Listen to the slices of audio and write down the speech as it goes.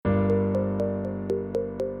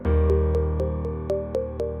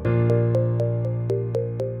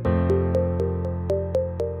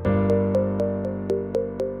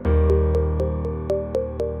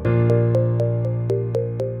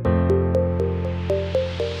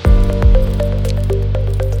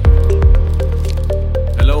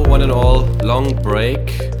one and all, long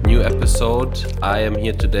break, new episode. I am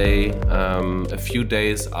here today a few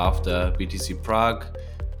days after BTC Prague,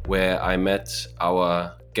 where I met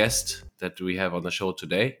our guest that we have on the show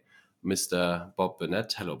today, Mr. Bob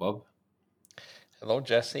Burnett. Hello, Bob. Hello,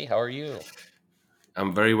 Jesse. How are you?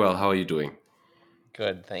 I'm very well. How are you doing?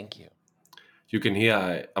 Good, thank you. You can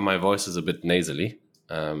hear my voice is a bit nasally.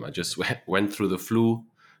 I just went through the flu,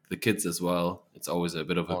 the kids as well. It's always a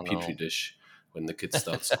bit of a Oh petri no. dish when the kids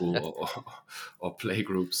start school or play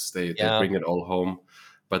groups. They Yeah. bring it all home.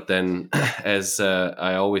 But then, as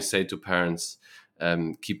I always say to parents,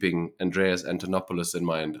 keeping Andreas Antonopoulos in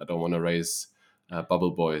mind, I don't want to raise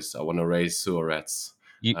bubble boys. I want to raise sewer rats.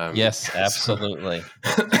 Yes, So, absolutely.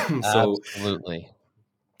 so Absolutely.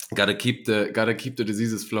 gotta keep the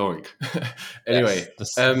diseases flowing. Yes. Anyway,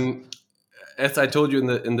 as I told you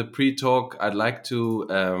in the pre-talk, I'd like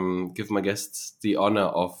to give my guests the honor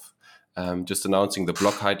of just announcing the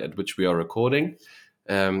block height at which we are recording.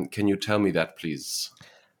 Can you tell me that, please?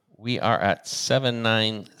 We are at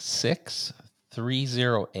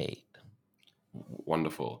 796,308.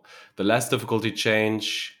 Wonderful. The last difficulty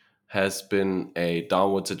change has been a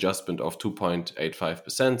downwards adjustment of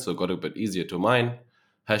 2.85%, so got a bit easier to mine.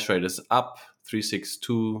 Hash rate is up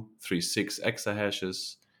 36236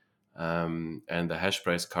 exahashes, and the hash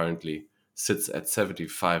price currently sits at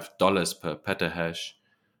 $75 per petahash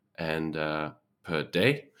and per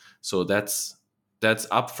day. So that's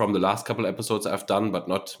up from the last couple episodes I've done, but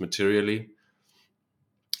not materially.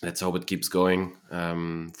 Let's hope it keeps going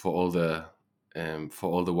for all the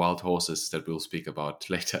wild horses that we'll speak about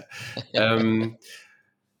later. BTC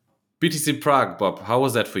Prague, Bob, how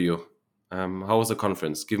was that for you? How was the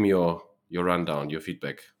conference? Give me your rundown, your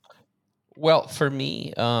feedback. Well, for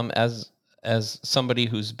me, as somebody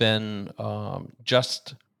who's been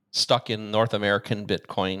just stuck in North American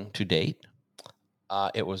Bitcoin to date,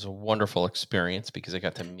 it was a wonderful experience because I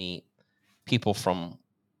got to meet people from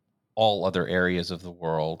all other areas of the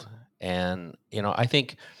world. And, I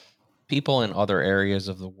think people in other areas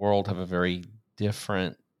of the world have a very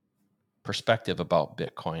different perspective about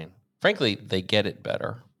Bitcoin. Frankly, they get it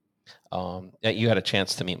better. You had a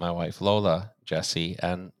chance to meet my wife, Lola, Jesse,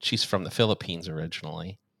 and she's from the Philippines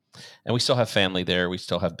originally. And we still have family there. We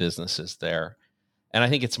still have businesses there. And I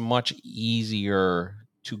think it's much easier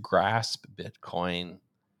to grasp Bitcoin,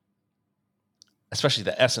 especially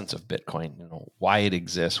the essence of Bitcoin, why it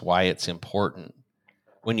exists, why it's important,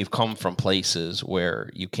 when you've come from places where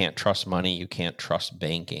you can't trust money, you can't trust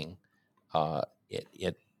banking.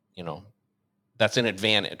 It that's an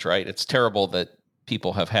advantage, right? It's terrible that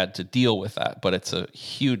people have had to deal with that, but it's a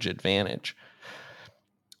huge advantage.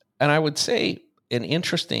 And I would say an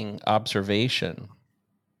interesting observation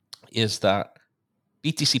is that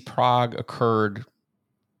BTC Prague occurred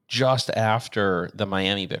just after the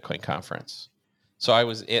Miami Bitcoin conference. So I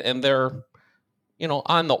was, and they're,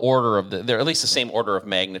 on the order of they're at least the same order of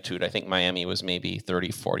magnitude. I think Miami was maybe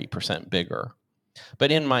 30-40% bigger.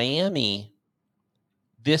 But in Miami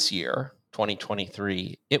this year,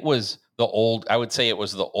 2023, it was I would say it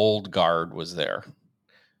was the old guard was there.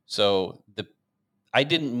 So I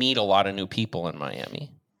didn't meet a lot of new people in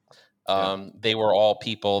Miami. They were all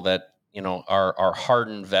people that, are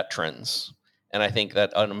hardened veterans. And I think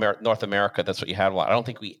that in North America, that's what you had a lot. I don't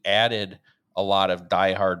think we added a lot of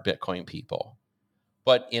diehard Bitcoin people.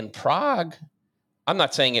 But in Prague, I'm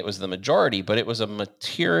not saying it was the majority, but it was a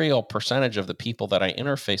material percentage of the people that I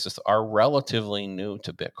interface with are relatively new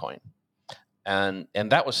to Bitcoin. And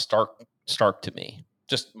that was stark to me.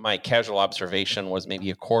 Just my casual observation was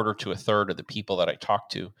maybe a quarter to a third of the people that I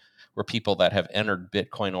talked to were people that have entered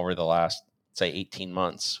Bitcoin over the last, say, 18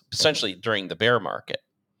 months, essentially during the bear market.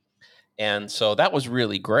 And so that was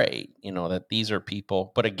really great, that these are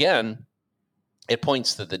people. But again, it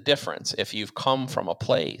points to the difference. If you've come from a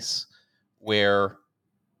place where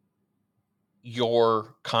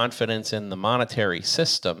your confidence in the monetary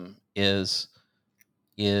system is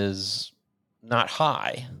not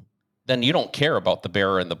high, then you don't care about the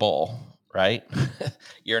bear and the bull, right?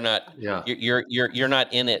 You're not you're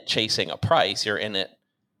not in it chasing a price. You're in it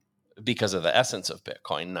because of the essence of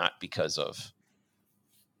Bitcoin, not because of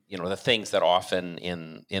the things that often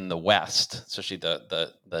in the West, especially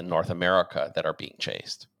the North America, that are being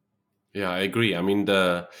chased. Yeah, I agree. I mean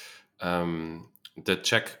the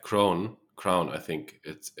Czech crown, I think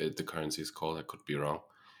the currency is called. I could be wrong.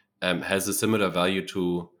 Has a similar value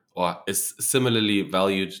to, or is similarly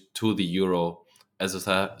valued to the euro as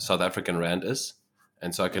a South African rand is,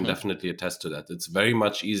 and so I can definitely attest to that. It's very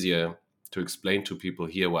much easier to explain to people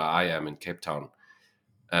here where I am in Cape Town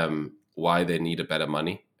why they need a better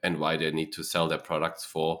money and why they need to sell their products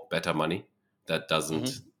for better money. That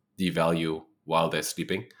doesn't devalue while they're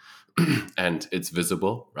sleeping, and it's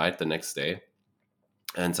visible, right, the next day.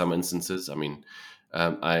 And some instances, I mean,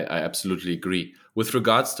 I absolutely agree. With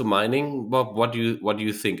regards to mining, Bob, what do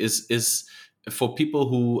you think is for people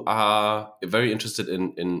who are very interested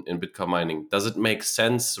in Bitcoin mining? Does it make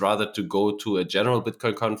sense rather to go to a general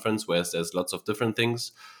Bitcoin conference where there's lots of different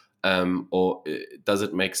things, or does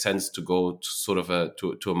it make sense to go to sort of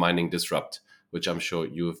to a mining disrupt, which I'm sure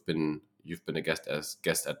you've been a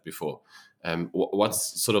guest at before?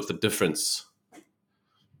 What's sort of the difference?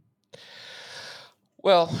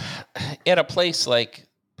 Well, at a place like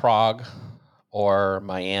Prague or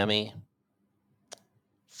Miami,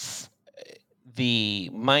 the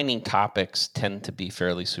mining topics tend to be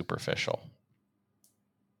fairly superficial.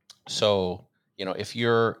 So, if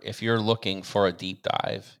you're looking for a deep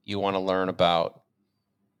dive, you want to learn about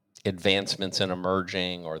advancements in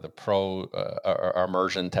emerging or the or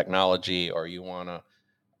immersion technology, or you want to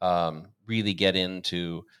really get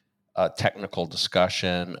into a technical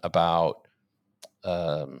discussion about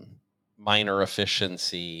miner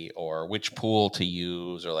efficiency or which pool to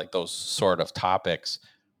use, or like those sort of topics,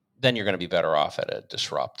 then you're going to be better off at a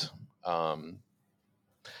disrupt.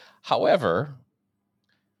 However,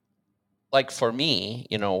 like for me,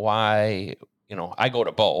 why, I go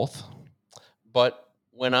to both, but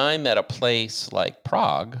when I'm at a place like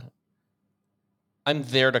Prague, I'm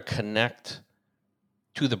there to connect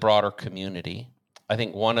to the broader community. I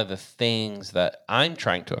think one of the things that I'm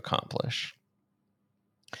trying to accomplish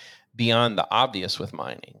beyond the obvious with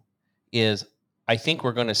mining is I think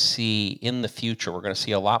we're going to see in the future, we're going to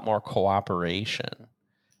see a lot more cooperation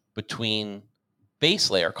between base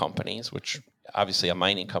layer companies, which obviously a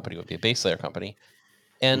mining company would be a base layer company,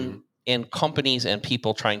 and companies and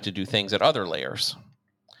people trying to do things at other layers.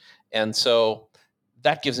 And so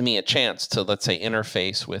that gives me a chance to, let's say,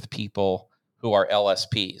 interface with people who are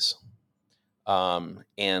LSPs,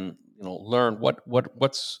 and learn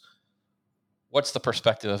what's the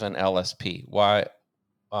perspective of an LSP. Why?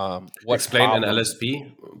 What Explain an problem?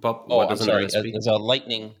 LSP, Bob. Oh, What I'm is an sorry. LSP? As a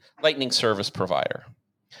lightning service provider.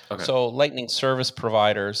 Okay. So lightning service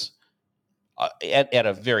providers, at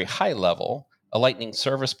a very high level, lightning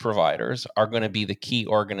service providers are going to be the key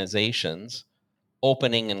organizations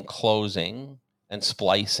opening and closing and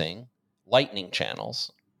splicing lightning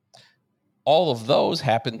channels. All of those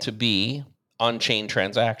happen to be on-chain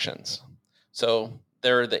transactions. So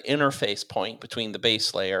they're the interface point between the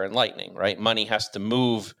base layer and lightning, right? Money has to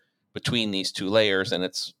move between these two layers, and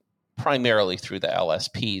it's primarily through the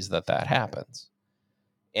LSPs that happens.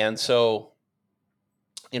 And so,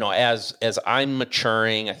 as I'm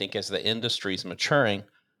maturing, I think as the industry's maturing,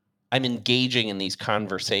 I'm engaging in these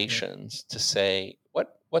conversations to say,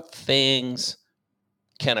 what things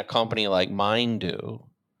can a company like mine do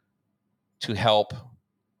to help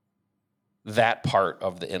that part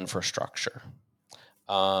of the infrastructure?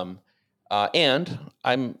 And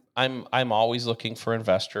I'm always looking for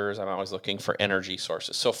investors. I'm always looking for energy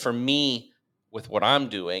sources. So for me, with what I'm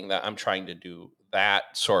doing, that I'm trying to do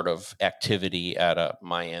that sort of activity at a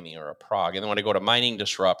Miami or a Prague. And then when I go to Mining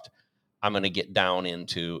Disrupt, I'm going to get down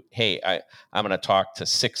into, hey, I'm going to talk to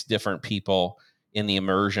 6 different people in the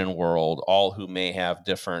immersion world, all who may have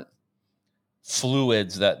different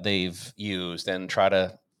fluids that they've used, and try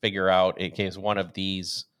to figure out, okay, is one of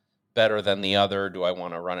these better than the other? Do I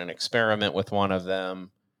want to run an experiment with one of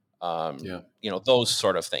them? Yeah. Those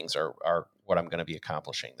sort of things are what I'm going to be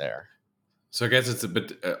accomplishing there. So I guess it's a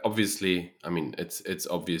bit obviously. I mean, it's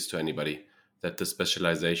obvious to anybody that the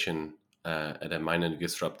specialization at a mining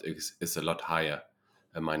disrupt is a lot higher.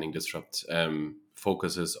 A mining disrupt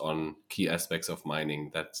focuses on key aspects of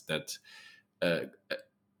mining that uh,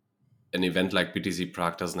 an event like BTC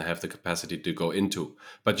Prague doesn't have the capacity to go into.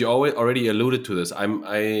 But you already alluded to this.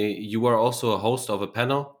 You were also a host of a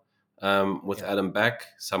panel with Adam Beck,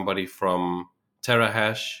 somebody from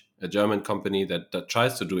TerraHash, a German company that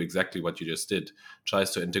tries to do exactly what you just did,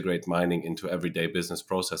 tries to integrate mining into everyday business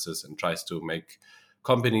processes, and tries to make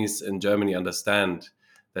companies in Germany understand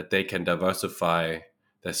that they can diversify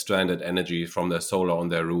their stranded energy from their solar on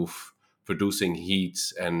their roof, producing heat,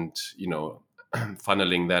 and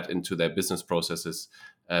funneling that into their business processes,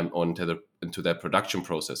 or into their production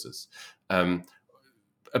processes.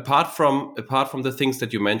 Apart from the things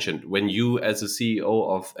that you mentioned, when you as a CEO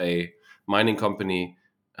of a mining company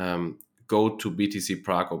go to BTC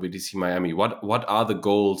Prague or BTC Miami, what are the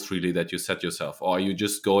goals really that you set yourself, or are you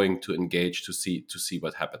just going to engage to see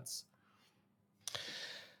what happens?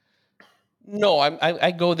 No,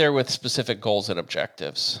 I go there with specific goals and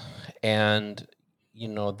objectives, and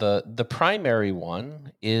the primary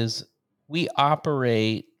one is we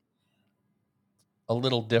operate a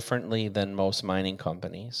little differently than most mining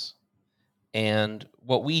companies. And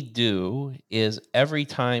what we do is every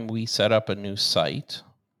time we set up a new site,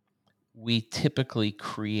 we typically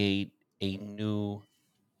create a new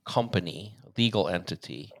company, legal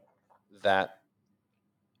entity that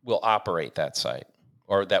will operate that site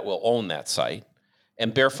or that will own that site.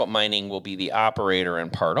 And Barefoot Mining will be the operator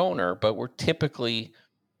and part owner, but we're typically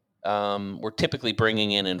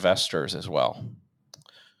bringing in investors as well.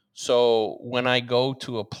 So when I go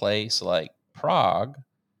to a place like Prague,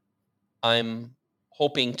 I'm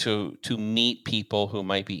hoping to meet people who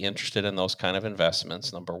might be interested in those kind of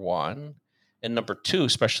investments, number one. And number two,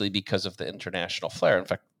 especially because of the international flair. In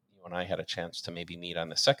fact, you and I had a chance to maybe meet on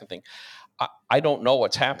the second thing. I don't know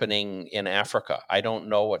what's happening in Africa. I don't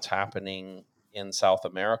know what's happening in South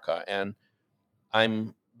America. And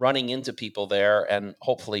I'm running into people there and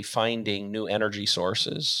hopefully finding new energy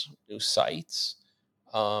sources, new sites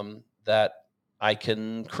that I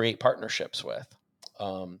can create partnerships with.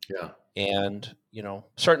 Yeah. And,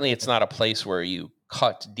 certainly it's not a place where you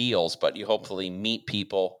cut deals, but you hopefully meet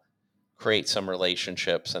people, create some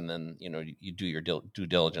relationships, and then, you do your due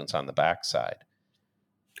diligence on the backside.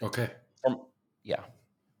 Okay. Yeah.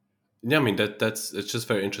 Yeah, I mean that's it's just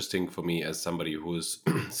very interesting for me as somebody who's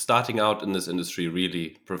starting out in this industry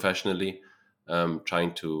really professionally,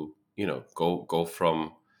 trying to go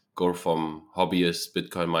from hobbyist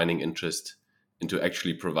Bitcoin mining interest into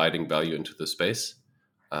actually providing value into the space.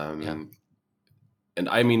 Yeah. Um, and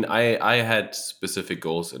I mean, I had specific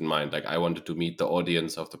goals in mind. Like I wanted to meet the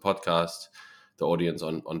audience of the podcast, the audience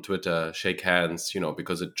on Twitter, shake hands,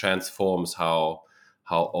 because it transforms how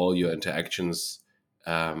all your interactions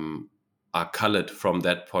um, are colored from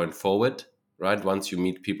that point forward. Right. Once you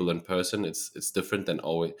meet people in person, it's different than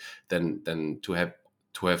always than to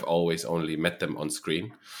have always only met them on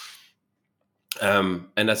screen.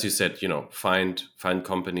 And as you said, find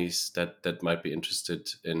companies that might be interested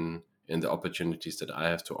in the opportunities that I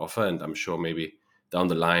have to offer, and I'm sure maybe down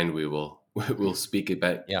the line we will we'll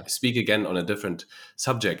Yeah. speak again on a different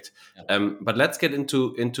subject. Yeah. But let's get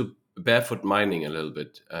into barefoot mining a little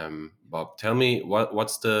bit. Bob, tell me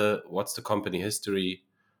what's the company history?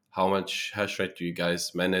 How much hash rate do you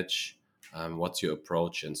guys manage? What's your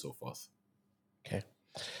approach and so forth? Okay.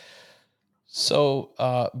 So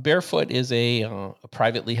Barefoot is a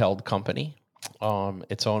privately held company.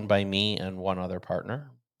 It's owned by me and one other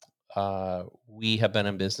partner. We have been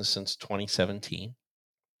in business since 2017.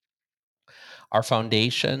 Our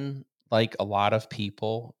foundation, like a lot of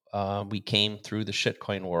people, we came through the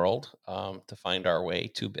shitcoin world to find our way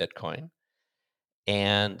to Bitcoin.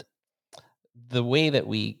 And the way that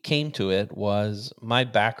we came to it was my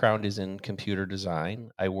background is in computer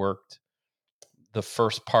design. I worked the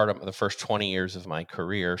first part of the first 20 years of my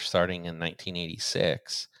career, starting in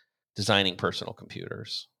 1986, designing personal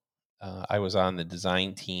computers. I was on the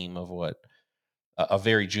design team of a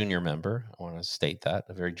very junior member. I want to state that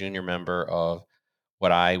a very junior member of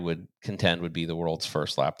what I would contend would be the world's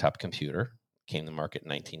first laptop computer. Came to market in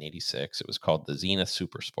 1986. It was called the Zenith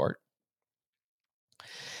Supersport,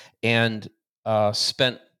 and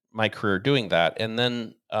spent my career doing that. And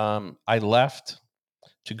then I left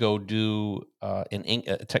to go do a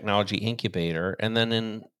technology incubator, and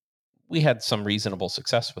then we had some reasonable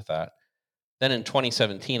success with that. Then in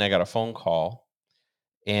 2017, I got a phone call,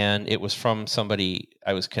 and it was from somebody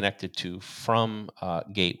I was connected to from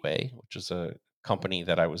Gateway, which is a company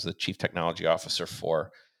that I was the chief technology officer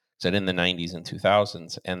for. Said in the 90s and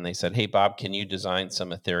 2000s, and they said, "Hey, Bob, can you design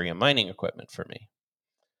some Ethereum mining equipment for me?"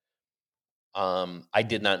 I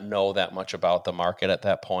did not know that much about the market at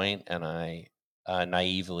that point, and I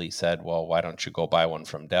naively said, "Well, why don't you go buy one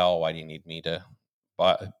from Dell? Why do you need me to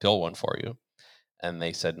build one for you?" And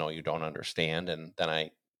they said, "No, you don't understand." And then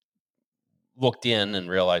I looked in and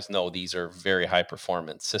realized, no, these are very high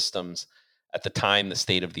performance systems. At the time, the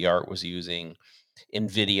state of the art was using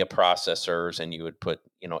NVIDIA processors, and you would put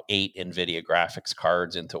 8 NVIDIA graphics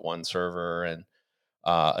cards into one server, and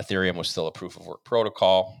Ethereum was still a proof of work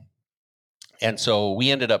protocol. And so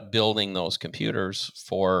we ended up building those computers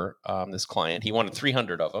for this client. He wanted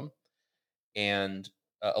 300 of them. And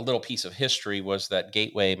a little piece of history was that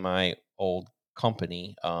Gateway, my old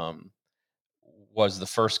company, was the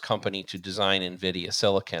first company to design NVIDIA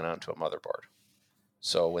silicon onto a motherboard.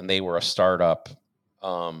 So when they were a startup,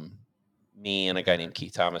 me and a guy named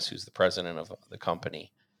Keith Thomas, who's the president of the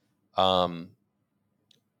company,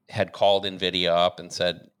 had called NVIDIA up and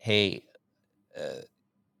said, "Hey,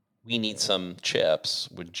 we need some chips.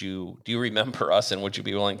 Do you remember us, and would you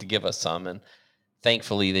be willing to give us some?" And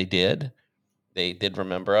thankfully they did. They did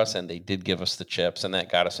remember us, and they did give us the chips, and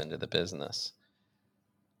that got us into the business.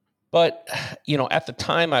 But, at the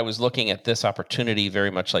time I was looking at this opportunity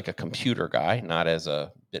very much like a computer guy, not as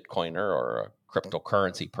a Bitcoiner or a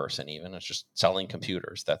cryptocurrency person even. It's just selling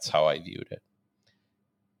computers. That's how I viewed it.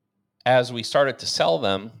 As we started to sell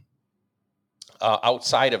them,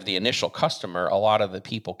 outside of the initial customer, a lot of the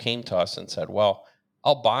people came to us and said, well,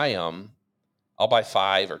 I'll buy them. I'll buy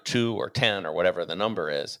 5 or 2 or 10 or whatever the number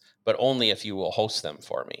is, but only if you will host them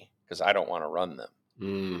for me because I don't want to run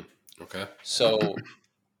them. Okay. So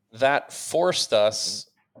that forced us,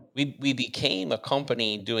 we became a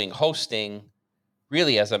company doing hosting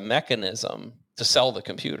really as a mechanism to sell the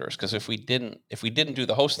computers. Because if we didn't do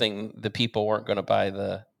the hosting, the people weren't going to buy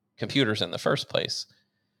the computers in the first place.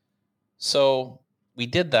 So we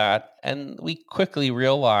did that, and we quickly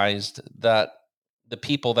realized that the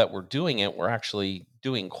people that were doing it were actually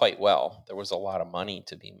doing quite well. There was a lot of money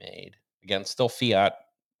to be made. Again, still fiat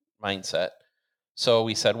mindset. So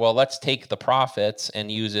we said, well, let's take the profits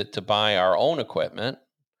and use it to buy our own equipment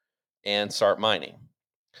and start mining.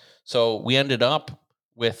 So we ended up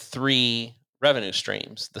with 3 revenue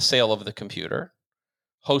streams: the sale of the computer,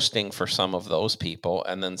 hosting for some of those people,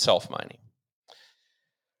 and then self-mining.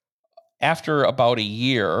 After about a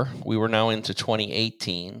year, we were now into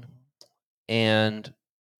 2018, and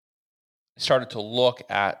started to look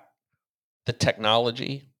at the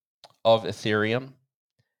technology of Ethereum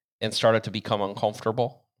and started to become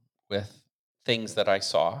uncomfortable with things that I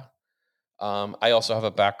saw. I also have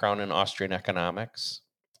a background in Austrian economics,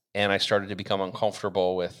 and I started to become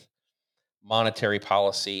uncomfortable with monetary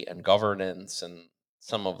policy and governance and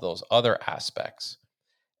some of those other aspects.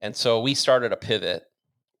 And so we started a pivot.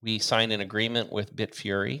 We signed an agreement with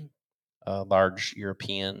Bitfury, a large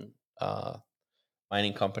European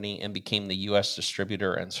mining company, and became the U.S.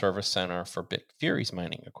 distributor and service center for Bitfury's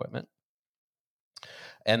mining equipment.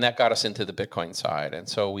 And that got us into the Bitcoin side. And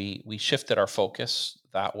so we shifted our focus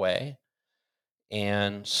that way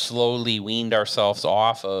and slowly weaned ourselves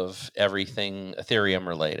off of everything Ethereum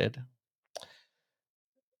related.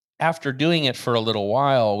 After doing it for a little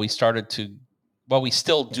while, we started to, well, we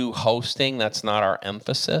still do hosting. That's not our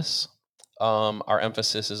emphasis. Our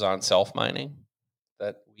emphasis is on self-mining,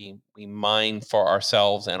 that we mine for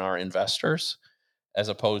ourselves and our investors, as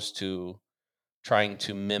opposed to trying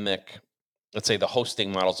to mimic, let's say, the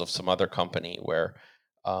hosting models of some other company where,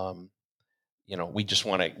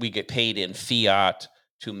 we get paid in fiat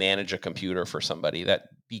to manage a computer for somebody. That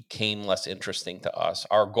became less interesting to us.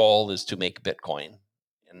 Our goal is to make Bitcoin.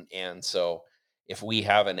 And so if we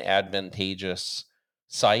have an advantageous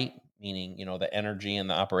site, meaning, the energy and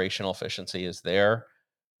the operational efficiency is there,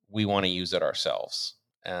 we want to use it ourselves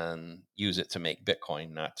and use it to make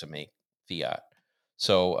Bitcoin, not to make fiat.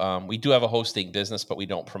 So we do have a hosting business, but we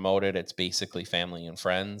don't promote it. It's basically family and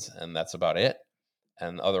friends, and that's about it.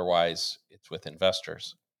 And otherwise, it's with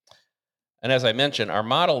investors. And as I mentioned, our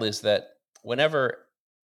model is that whenever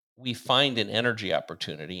we find an energy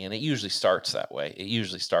opportunity, and it usually starts that way, it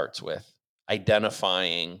usually starts with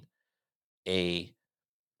identifying a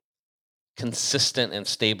consistent and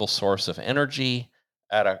stable source of energy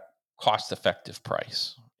at a cost-effective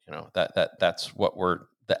price. That's what we're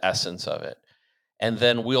the essence of it. And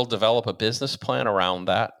then we'll develop a business plan around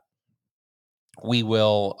that. We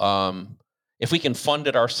will, if we can fund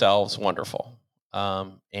it ourselves, wonderful.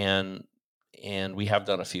 And we have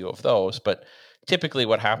done a few of those. But typically,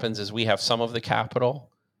 what happens is we have some of the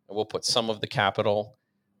capital, and we'll put some of the capital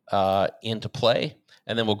into play,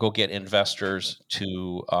 and then we'll go get investors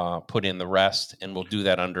to put in the rest, and we'll do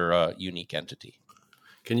that under a unique entity.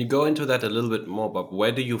 Can you go into that a little bit more, Bob?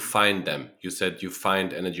 Where do you find them? You said you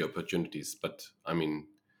find energy opportunities, but I mean,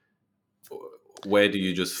 where do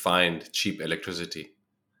you just find cheap electricity?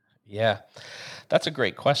 Yeah, that's a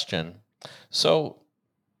great question. So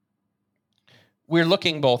we're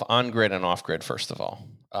looking both on grid and off grid, first of all.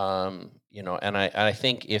 And I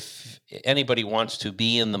think if anybody wants to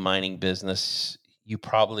be in the mining business,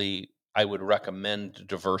 I would recommend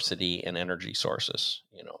diversity in energy sources,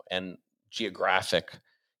 and geographic,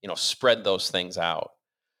 spread those things out.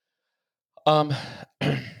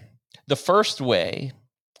 The first way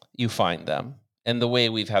you find them, and the way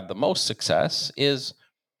we've had the most success, is,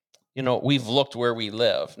 we've looked where we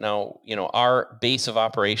live. Now, our base of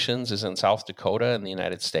operations is in South Dakota in the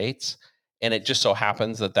United States, and it just so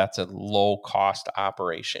happens that that's a low cost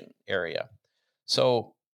operation area.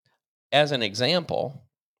 So, as an example,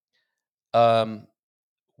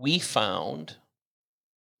 we found,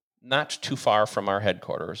 not too far from our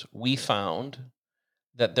headquarters, we found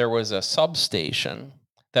that there was a substation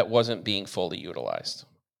that wasn't being fully utilized.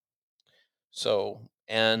 So,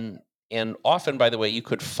 and often, by the way, you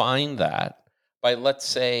could find that by, let's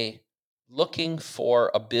say, looking for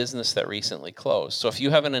a business that recently closed. So if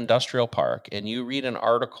you have an industrial park and you read an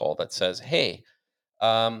article that says, hey,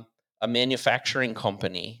 a manufacturing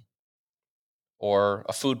company or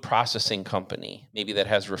a food processing company, maybe that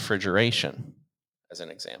has refrigeration, as an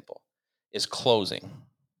example, is closing.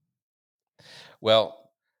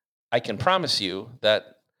 Well, I can promise you that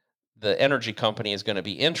the energy company is going to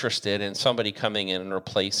be interested in somebody coming in and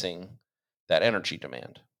replacing that energy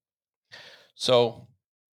demand. So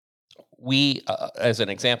we, as an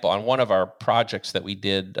example, on one of our projects that we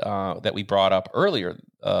did, that we brought up earlier,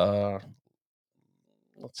 let's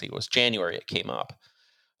see, it was January it came up.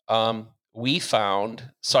 We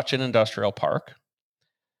found such an industrial park.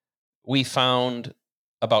 We found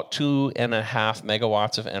about 2.5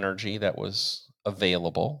 megawatts of energy that was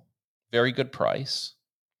available. Very good price.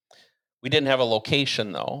 We didn't have a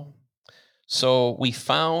location though. So we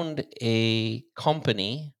found a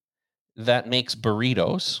company that makes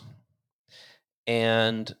burritos.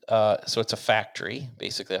 And so it's a factory,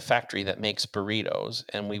 basically a factory that makes burritos.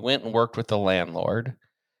 And we went and worked with the landlord,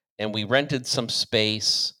 and we rented some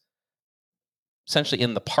space essentially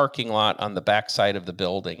in the parking lot on the backside of the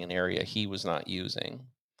building, an area he was not using.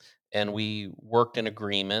 And we worked in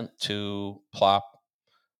agreement to plop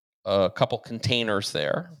a couple containers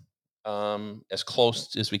there, as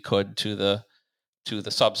close as we could to the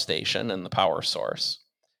substation and the power source.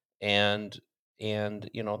 And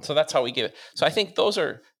so that's how we give it. So I think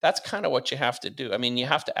that's kind of what you have to do. I mean, you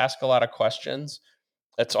have to ask a lot of questions.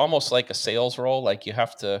 It's almost like a sales role. Like you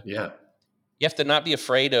have to not be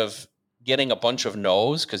afraid of getting a bunch of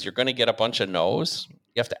no's, because you're going to get a bunch of no's.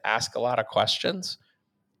 You have to ask a lot of questions,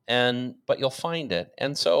 but you'll find it.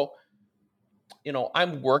 And so,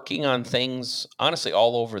 I'm working on things honestly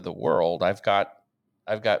all over the world. I've got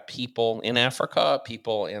people in Africa,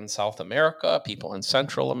 people in South America, people in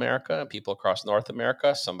Central America, people across North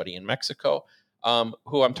America, somebody in Mexico,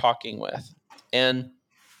 who I'm talking with. And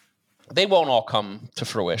they won't all come to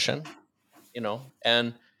fruition,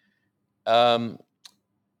 and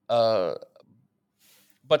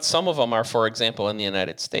but some of them are, for example, in the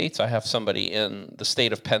United States. I have somebody in the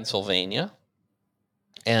state of Pennsylvania,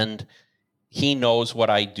 and he knows what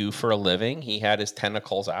I do for a living. He had his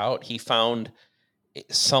tentacles out. He found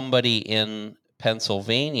somebody in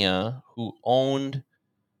Pennsylvania who owned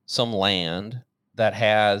some land that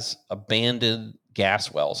has abandoned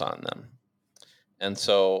gas wells on them. And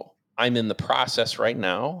so I'm in the process right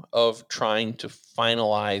now of trying to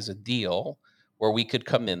finalize a deal where we could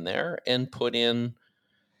come in there and put in,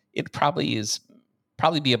 it probably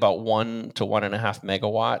be about 1 to 1.5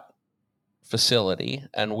 megawatt facility.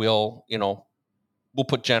 And we'll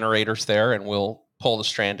put generators there, and we'll pull the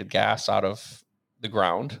stranded gas out of the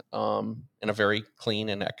ground, in a very clean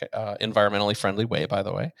and environmentally friendly way, by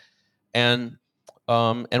the way. And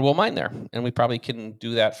we'll mine there, and we probably can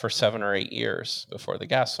do that for 7 or 8 years before the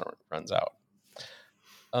gas runs out.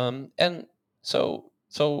 And so,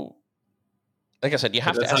 like I said, you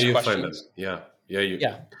have to ask questions. Yeah.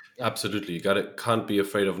 Absolutely. Can't be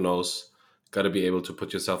afraid of no's. Got to be able to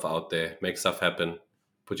put yourself out there, make stuff happen,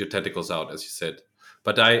 put your tentacles out, as you said.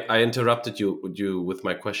 But I interrupted you with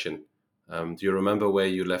my question. Do you remember where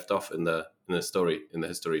you left off in the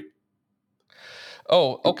history?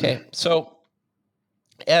 Oh, okay. So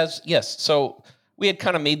so we had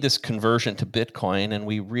kind of made this conversion to Bitcoin, and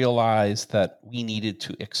we realized that we needed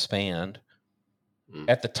to expand.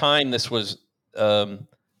 At the time, this was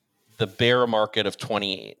the bear market of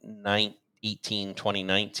 2018,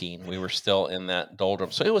 2019. We were still in that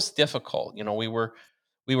doldrum, so it was difficult. We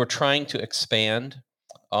were trying to expand.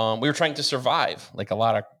 We were trying to survive, like a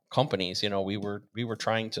lot of companies. We were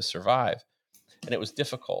trying to survive, and it was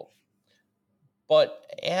difficult. But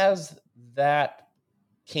as that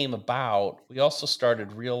came about, we also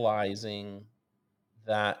started realizing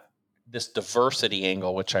that this diversity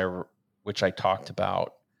angle, which I talked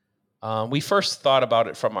about, we first thought about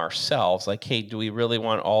it from ourselves, like, hey, do we really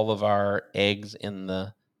want all of our eggs in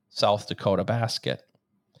the South Dakota basket?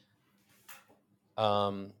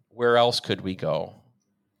 Where else could we go?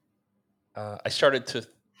 I started to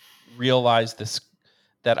realize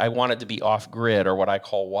that I wanted to be off grid, or what I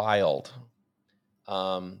call wild.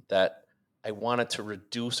 That I wanted to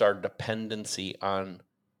reduce our dependency on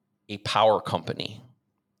a power company.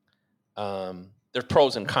 There's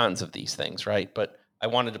pros and cons of these things, right? But I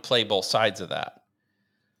wanted to play both sides of that.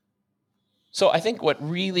 So I think what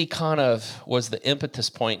really kind of was the impetus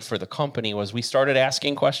point for the company was we started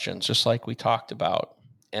asking questions, just like we talked about.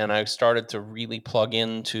 And I started to really plug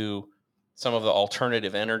into some of the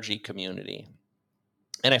alternative energy community.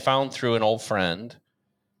 And I found, through an old friend,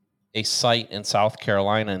 a site in South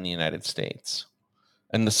Carolina in the United States.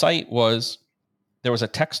 And the site there was a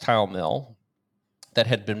textile mill that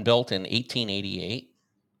had been built in 1888,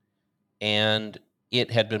 and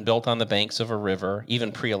it had been built on the banks of a river,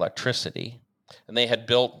 even pre-electricity. And they had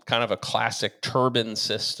built kind of a classic turbine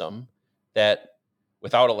system that,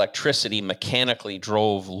 without electricity, mechanically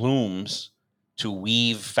drove looms to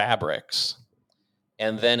weave fabrics.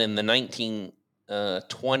 And then in the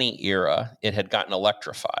 1920 era, it had gotten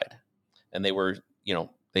electrified. And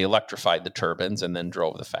they electrified the turbines and then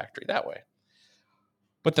drove the factory that way.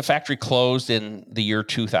 But the factory closed in the year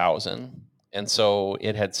 2000. And so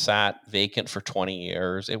it had sat vacant for 20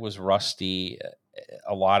 years. It was rusty.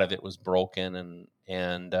 A lot of it was broken.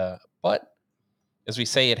 But as we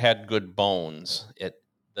say, it had good bones.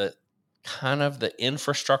 The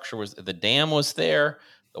infrastructure the dam was there,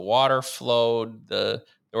 the water flowed, there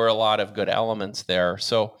were a lot of good elements there.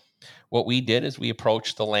 So what we did is we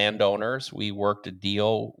approached the landowners. We worked a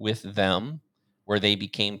deal with them where they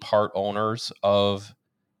became part owners of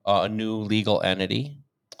a new legal entity.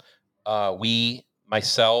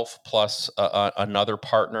 Myself plus another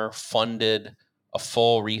partner, funded a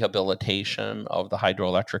full rehabilitation of the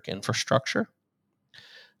hydroelectric infrastructure.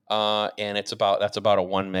 And that's about a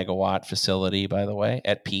 1 megawatt facility, by the way,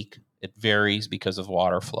 at peak. It varies because of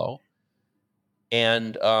water flow.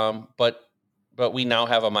 And but we now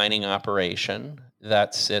have a mining operation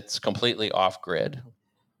that sits completely off grid.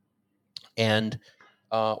 And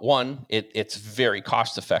it's very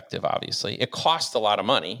cost effective. Obviously, it costs a lot of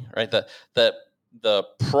money, right? The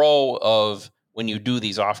pro of when you do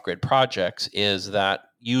these off grid projects is that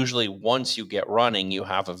usually once you get running, you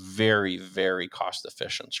have a very, very cost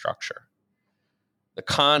efficient structure. The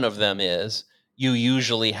con of them is you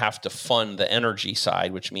usually have to fund the energy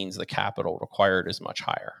side, which means the capital required is much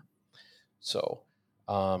higher.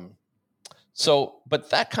 But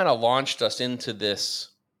that kind of launched us into this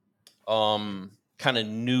kind of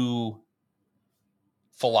new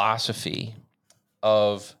philosophy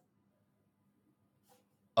of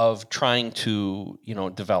trying to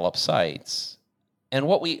develop sites. And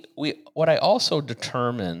what I also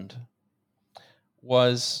determined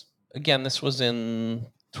was, again, this was in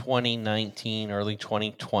 2019, early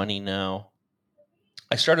 2020 now,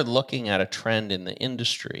 I started looking at a trend in the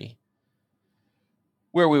industry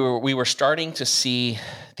where we were starting to see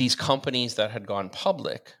these companies that had gone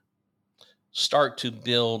public start to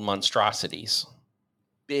build monstrosities,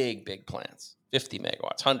 big plants, 50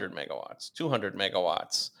 megawatts, 100 megawatts, 200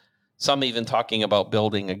 megawatts, some even talking about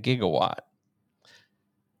building a gigawatt.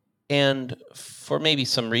 And for maybe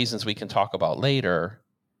some reasons we can talk about later,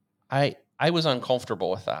 I was uncomfortable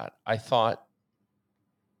with that. I thought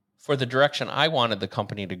for the direction I wanted the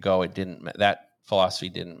company to go, that philosophy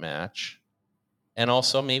didn't match. And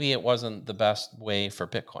also maybe it wasn't the best way for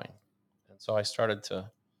Bitcoin. And so I started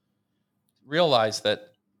to realize that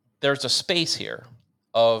there's a space here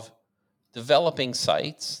of developing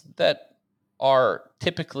sites that are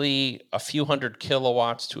typically a few hundred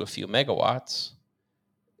kilowatts to a few megawatts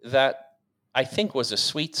that I think was a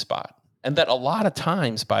sweet spot. And that a lot of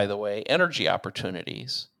times, by the way, energy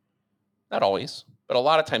opportunities, not always, but a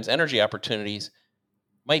lot of times energy opportunities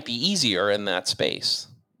might be easier in that space.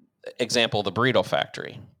 Example, the burrito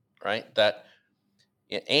factory, right?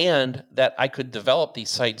 And that I could develop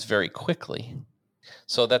these sites very quickly.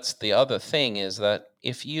 So that's the other thing, is that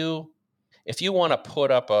if you want to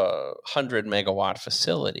put up a 100 megawatt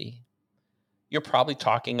facility, you're probably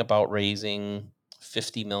talking about raising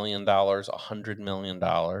 $50 million, $100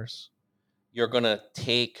 million. You're going to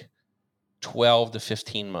take 12 to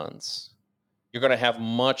 15 months. You're going to have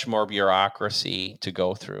much more bureaucracy to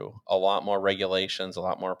go through, a lot more regulations, a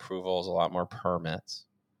lot more approvals, a lot more permits.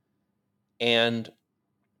 And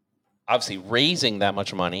obviously raising that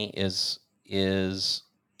much money is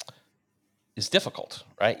difficult,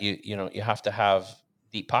 right? You have to have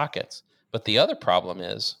deep pockets. But the other problem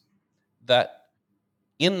is that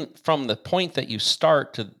from the point that you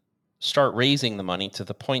start raising the money to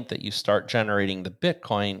the point that you start generating the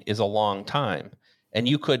Bitcoin is a long time. And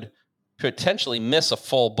you could potentially miss a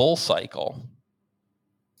full bull cycle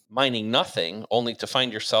mining nothing, only to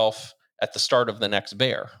find yourself at the start of the next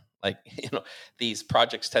bear. Like, these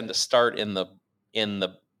projects tend to start in the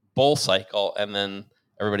bull cycle, and then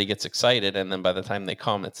everybody gets excited, and then by the time they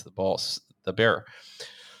come, it's the bear.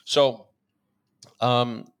 So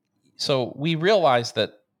we realized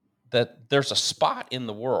that there's a spot in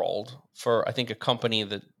the world for, I think, a company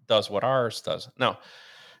that does what ours does. Now,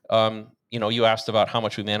 you asked about how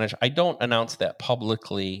much we manage. I don't announce that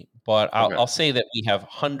publicly, but I'll say that we have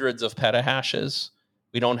hundreds of petahashes.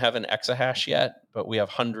 We don't have an exahash yet, but we have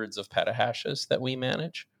hundreds of petahashes that we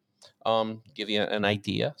manage. Give you an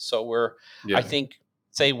idea. So I think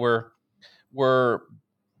say we're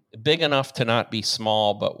big enough to not be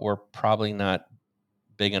small, but we're probably not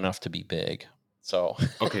big enough to be big. So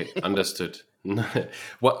Okay, understood.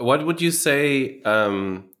 What would you say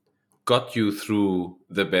got you through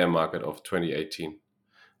the bear market of 2018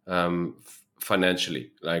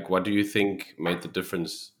 financially? Like, what do you think made the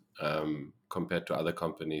difference compared to other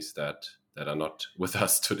companies that are not with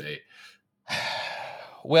us today?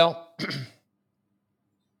 well,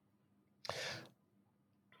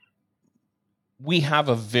 we have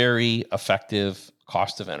a very effective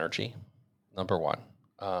cost of energy, number one.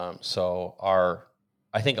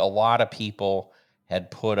 I think a lot of people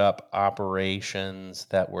had put up operations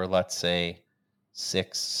that were, let's say,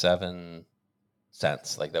 6-7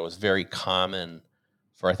 cents. Like that was very common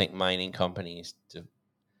for, I think, mining companies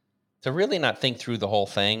to really not think through the whole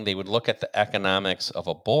thing. They would look at the economics of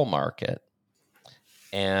a bull market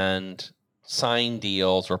and sign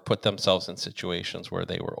deals or put themselves in situations where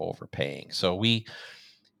they were overpaying. So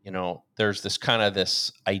there's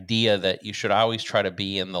this idea that you should always try to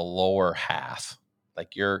be in the lower half.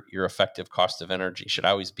 Like your effective cost of energy should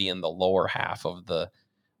always be in the lower half of the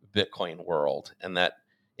Bitcoin world. And that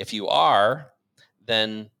if you are,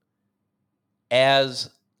 then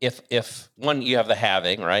if one, you have the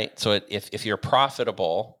halving, right? So if you're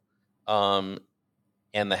profitable, and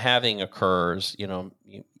the halving occurs,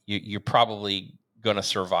 you're probably going to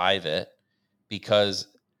survive it, because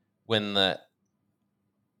when the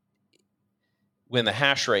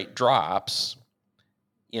hash rate drops,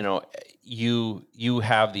 you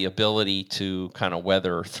have the ability to kind of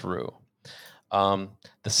weather through. The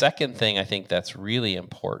second thing I think that's really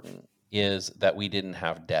important is that we didn't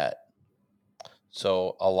have debt.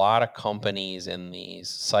 So a lot of companies in these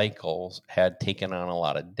cycles had taken on a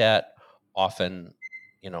lot of debt, often,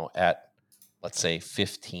 at, let's say,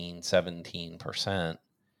 15-17%.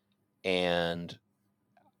 And,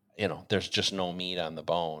 there's just no meat on the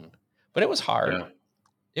bone. But it was hard. Yeah.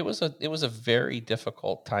 It was a very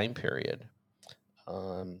difficult time period.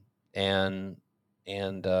 And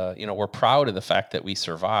we're proud of the fact that we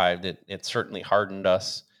survived. It certainly hardened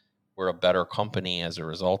us. We're a better company as a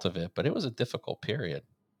result of it, but it was a difficult period.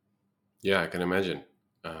 Yeah, I can imagine.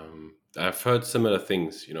 I've heard similar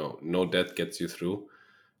things. No debt gets you through,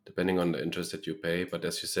 depending on the interest that you pay. But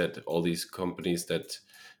as you said, all these companies that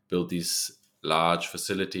build these large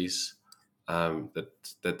facilities,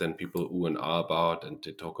 that then people ooh and ah about, and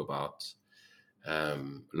they talk about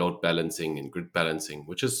load balancing and grid balancing,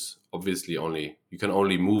 which is obviously you can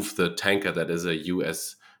only move the tanker that is a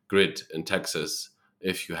U.S. grid in Texas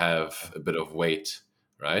if you have a bit of weight,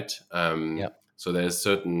 right? Yeah. So there's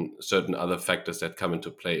certain other factors that come into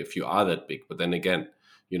play if you are that big. But then again,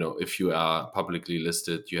 if you are publicly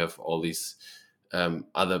listed, you have all these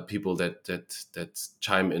other people that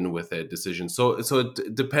chime in with their decisions. So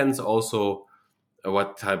it depends also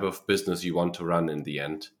what type of business you want to run in the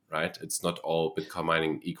end, right? It's not all Bitcoin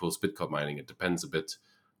mining equals Bitcoin mining. It depends a bit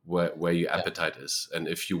where your appetite is. And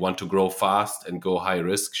if you want to grow fast and go high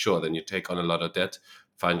risk, sure, then you take on a lot of debt,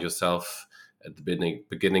 find yourself at the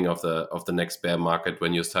beginning of the next bear market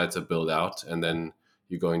when your sites are built out, and then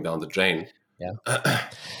you're going down the drain. Yeah.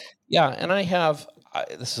 Yeah. And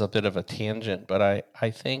this is a bit of a tangent, but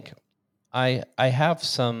I think I have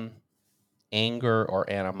some anger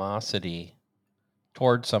or animosity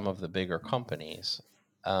towards some of the bigger companies,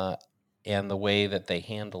 and the way that they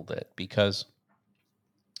handled it, because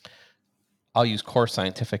I'll use Core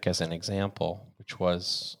Scientific as an example, which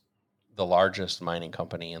was the largest mining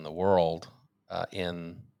company in the world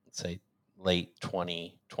in, let's say, late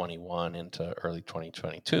 2021 into early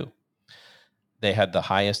 2022. They had the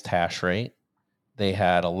highest hash rate. They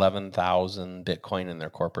had 11,000 Bitcoin in their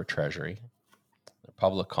corporate treasury. They're a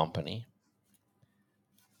public company.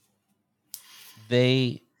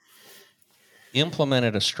 They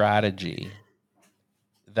implemented a strategy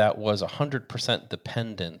that was 100%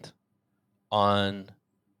 dependent on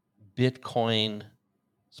Bitcoin's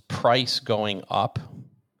price going up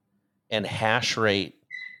and hash rate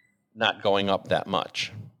not going up that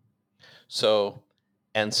much. So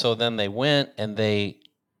then they went and they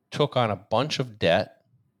took on a bunch of debt,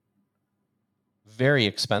 very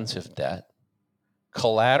expensive debt,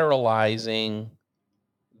 collateralizing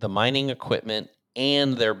the mining equipment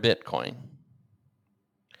and their Bitcoin.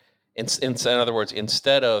 In other words,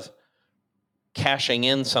 instead of cashing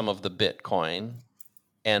in some of the Bitcoin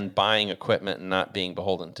and buying equipment and not being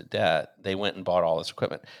beholden to debt, they went and bought all this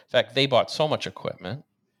equipment. In fact, they bought so much equipment,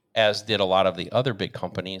 as did a lot of the other big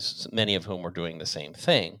companies, many of whom were doing the same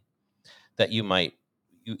thing, that you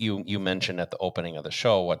mentioned at the opening of the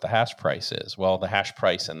show what the hash price is. Well, the hash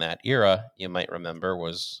price in that era, you might remember,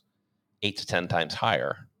 was 8 to 10 times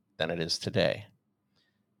higher than it is today.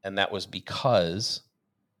 And that was because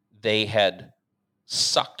they had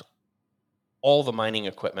sucked all the mining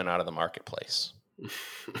equipment out of the marketplace.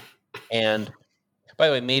 And by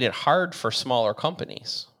the way, made it hard for smaller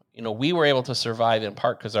companies. We were able to survive in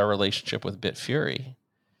part because our relationship with Bitfury,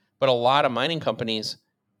 but a lot of mining companies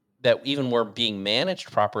that even were being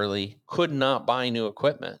managed properly could not buy new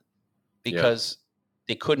equipment because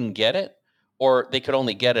they couldn't get it, or they could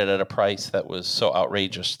only get it at a price that was so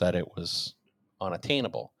outrageous that it was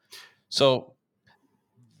unattainable. So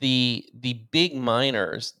the big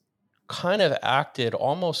miners kind of acted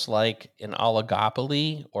almost like an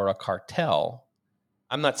oligopoly or a cartel.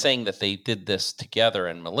 I'm not saying that they did this together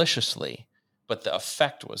and maliciously, but the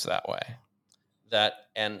effect was that way. That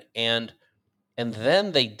and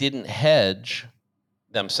then they didn't hedge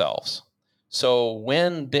themselves. So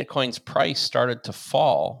when Bitcoin's price started to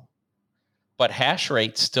fall, but hash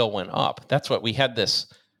rate still went up, that's what we had, this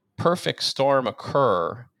perfect storm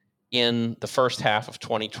occur in the first half of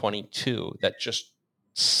 2022 that just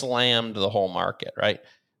slammed the whole market, right?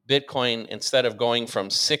 Bitcoin, instead of going from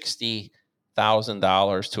 $60,000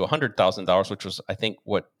 to $100,000, which was, I think,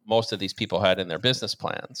 what most of these people had in their business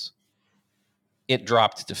plans, it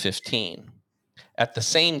dropped to 15. At the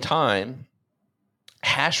same time,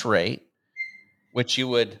 hash rate, which you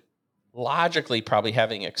would logically probably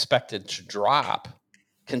having expected to drop,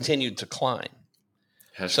 continued to climb.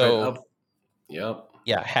 Hash rate up. Yep.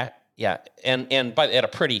 Yeah, and but at a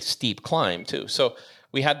pretty steep climb too. So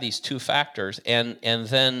we had these two factors, and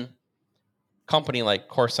then company like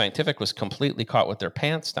Core Scientific was completely caught with their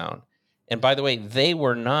pants down. And by the way, they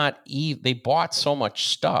were not they bought so much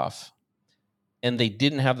stuff, and they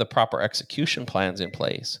didn't have the proper execution plans in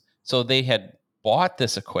place. So they had bought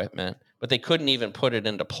this equipment, but they couldn't even put it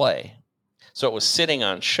into play. So it was sitting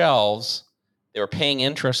on shelves. They were paying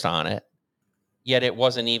interest on it, yet it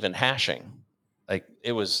wasn't even hashing. Like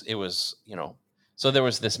it was, so there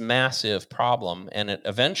was this massive problem. And it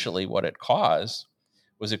eventually, what it caused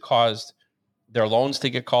their loans to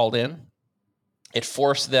get called in. It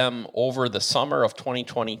forced them over the summer of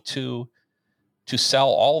 2022 to sell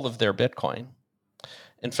all of their Bitcoin.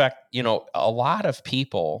 In fact, a lot of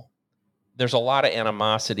people, there's a lot of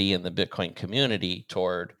animosity in the Bitcoin community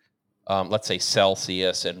toward, let's say,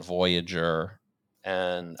 Celsius and Voyager,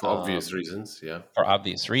 and for obvious reasons. For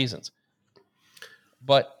obvious reasons.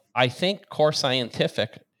 But I think Core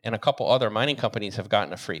Scientific and a couple other mining companies have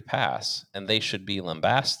gotten a free pass, and they should be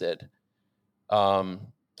lambasted. And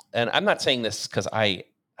I'm not saying this because I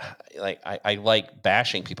like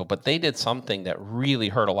bashing people, but they did something that really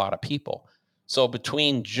hurt a lot of people. So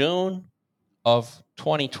between June of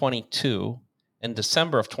 2022 and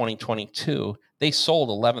December of 2022, they sold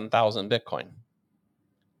 11,000 Bitcoin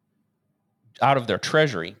out of their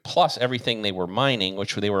treasury, plus everything they were mining,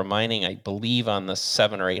 which they were mining, I believe, on the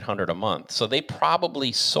 700 or 800 a month. So they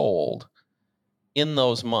probably sold, in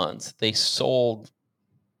those months, they sold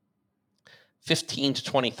 15 to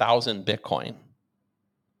 20,000 Bitcoin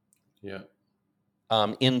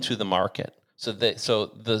into the market. So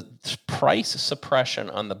the price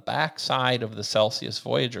suppression on the backside of the Celsius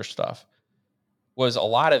Voyager stuff was, a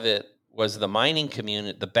lot of it was the mining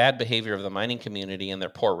community, the bad behavior of the mining community and their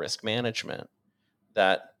poor risk management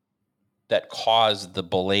that caused the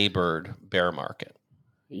belabored bear market.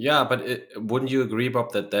 Yeah, but wouldn't you agree,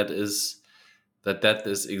 Bob, that is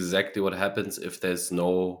exactly what happens if there's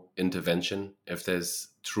no intervention, if there's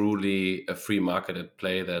truly a free market at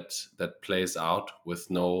play that plays out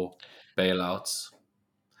with no bailouts?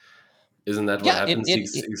 Isn't that what happens?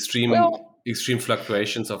 Extreme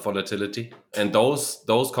fluctuations of volatility, and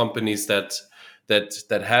those companies that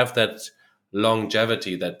have that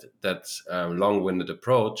longevity, that long-winded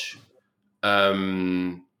approach,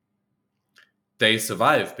 they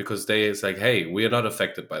survive because it's like, hey, we are not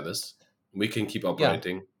affected by this. We can keep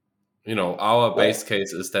operating. Our base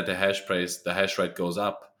case is that the hash rate goes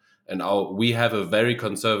up, and we have a very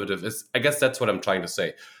conservative. I guess that's what I'm trying to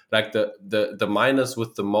say. Like the miners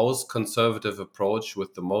with the most conservative approach,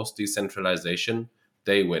 with the most decentralization,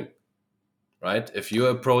 they win, right? If your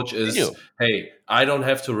approach is, hey, I don't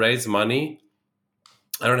have to raise money,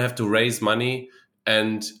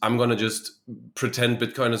 and I'm gonna just pretend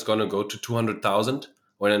Bitcoin is gonna go to 200,000,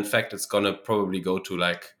 when in fact it's gonna probably go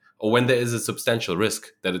to or when there is a substantial risk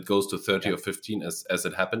that it goes to 30 or 15, as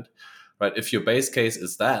it happened, right? If your base case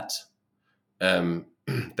is that,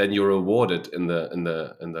 then you're rewarded in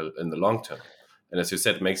the long term, and as you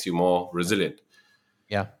said, it makes you more resilient.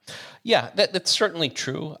 That's certainly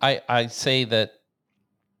true. I say that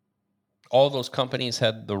all those companies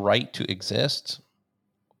had the right to exist.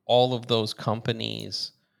 All of those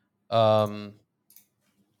companies have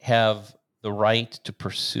the right to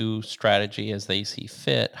pursue strategy as they see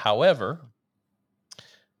fit. However,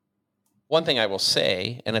 one thing I will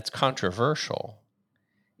say, and it's controversial,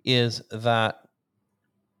 is that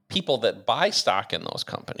people that buy stock in those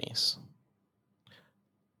companies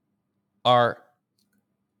are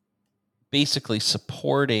basically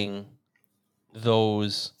supporting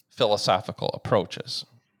those philosophical approaches.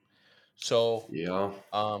 So, Yeah.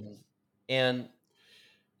 and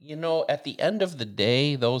at the end of the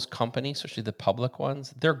day, those companies, especially the public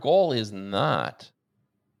ones, their goal is not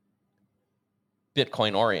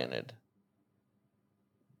Bitcoin oriented.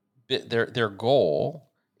 Their goal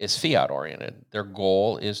is fiat oriented. Their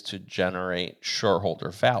goal is to generate shareholder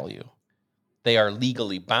value. They are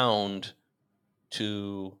legally bound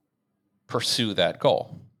to pursue that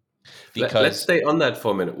goal Let's because stay on that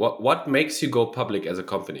for a minute. What makes you go public as a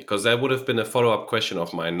company? Because that would have been a follow-up question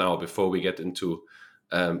of mine now before we get into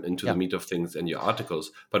the yeah, meat of things and your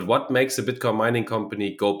articles. But what makes a Bitcoin mining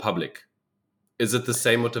company go public? Is it the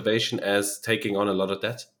same motivation as taking on a lot of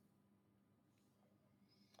debt?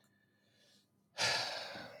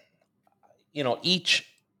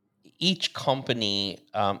 each company,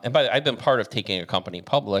 and I've been part of taking a company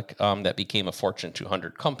public that became a Fortune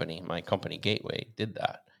 200 company. My company Gateway did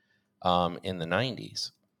that in the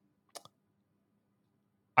 90s.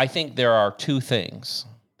 I think there are two things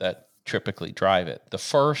that typically drive it. The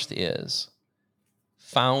first is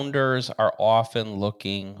founders are often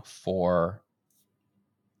looking for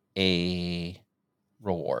a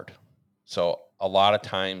reward. So a lot of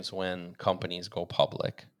times when companies go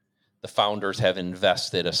public, the founders have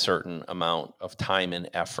invested a certain amount of time and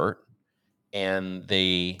effort, and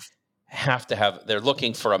they're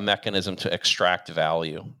looking for a mechanism to extract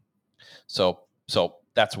value. So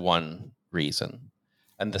that's one reason.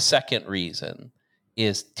 And the second reason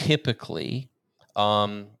is typically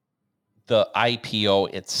the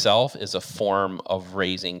IPO itself is a form of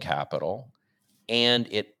raising capital, and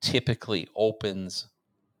it typically opens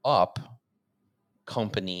up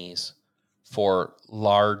companies for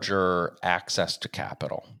larger access to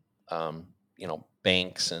capital.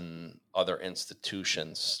 Banks and other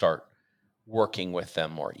institutions start working with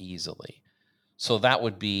them more easily. So that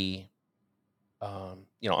would be,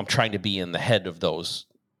 I'm trying to be in the head of those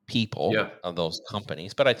people, Yeah. of those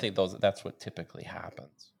companies, but I think that's what typically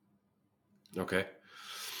happens. Okay.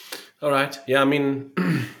 All right. Yeah. I mean,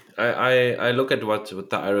 I look at what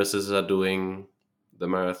the irises are doing, the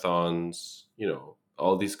marathons,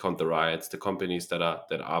 all these counter riots, the companies that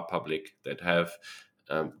are public that have,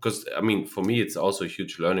 because I mean, for me, it's also a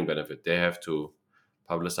huge learning benefit. They have to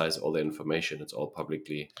publicize all the information. It's all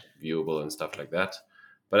publicly viewable and stuff like that.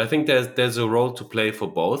 But I think there's a role to play for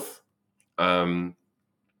both. Um,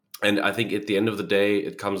 and I think at the end of the day,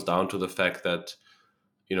 it comes down to the fact that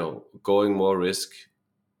going more risk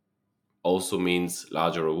also means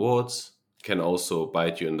larger rewards, can also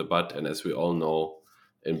bite you in the butt. And as we all know,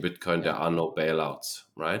 in Bitcoin, Yeah. there are no bailouts,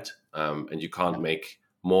 right? And you can't make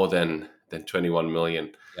more than 21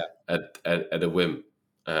 million Yeah. at a whim,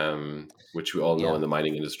 which we all know Yeah. in the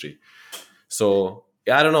mining industry. So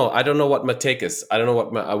yeah, I don't know. I don't know what my take is. I don't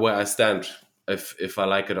know where I stand, if I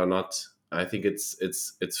like it or not. I think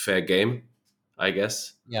it's fair game, I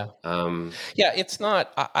guess. Yeah. Um, Yeah. It's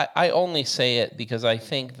not, I only say it because I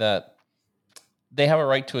think that they have a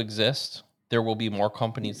right to exist. There will be more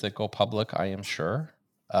companies that go public, I am sure.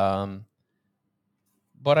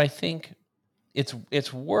 But I think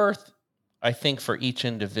it's worth, I think, for each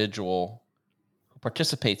individual who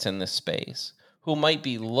participates in this space, who might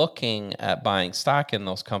be looking at buying stock in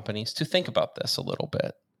those companies, to think about this a little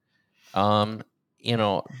bit.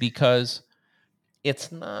 Because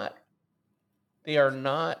they are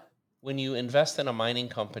not, when you invest in a mining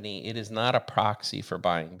company, it is not a proxy for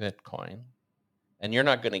buying Bitcoin, and you're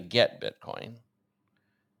not going to get Bitcoin.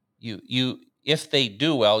 If they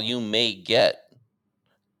do well, you may get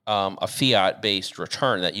a fiat-based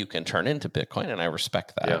return that you can turn into Bitcoin, and I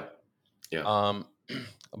respect yeah, that. yeah,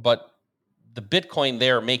 But the Bitcoin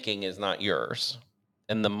they're making is not yours,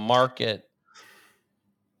 and the market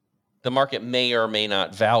may or may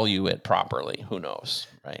not value it properly. Who knows,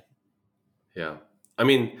 right? yeah. I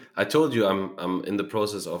mean, I told you I'm in the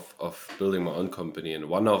process of building my own company, and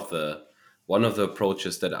one of the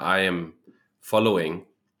approaches that I am following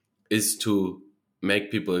is to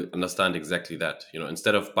make people understand exactly that.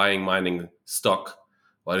 Instead of buying mining stock,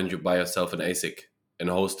 why don't you buy yourself an ASIC and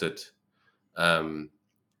host it, um,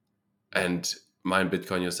 and mine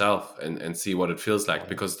Bitcoin yourself and see what it feels like?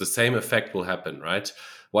 Because the same effect will happen, right?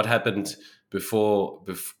 What happened before,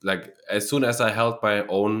 like as soon as I held my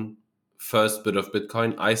own first bit of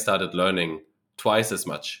Bitcoin, I started learning twice as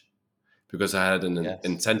much. because I had an Yes.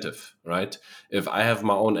 incentive, right? If I have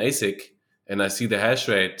my own ASIC and I see the hash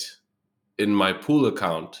rate in my pool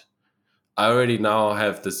account, I already now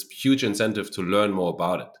have this huge incentive to learn more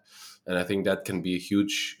about it. And I think that can be a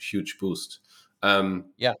huge, huge boost.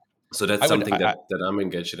 Yeah. So that's I would. something that I'm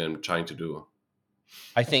engaged in trying to do.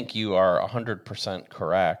 I think you are 100%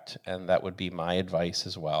 correct, and that would be my advice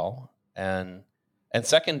as well. And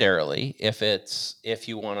secondarily, if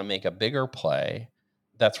you want to make a bigger play,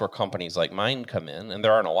 that's where companies like mine come in, and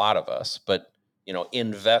there aren't a lot of us, but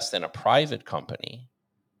invest in a private company,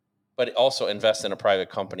 but also invest in a private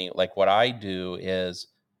company. Like what I do is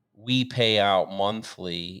we pay out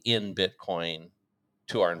monthly in Bitcoin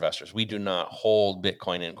to our investors. We do not hold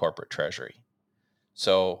Bitcoin in corporate treasury.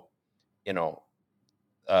 So, you know,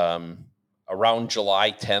 um, around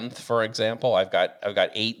July 10th, for example, I've got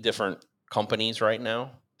 8 different companies right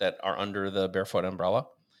now that are under the Barefoot umbrella,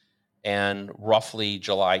 and roughly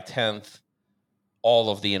July 10th,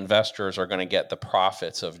 all of the investors are going to get the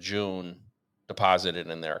profits of June deposited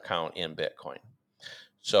in their account in Bitcoin.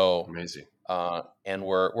 So, Amazing. and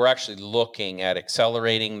we're actually looking at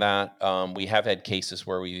accelerating that. We have had cases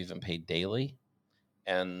where we've even paid daily,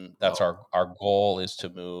 and that's Wow. our goal is to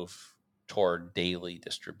move toward daily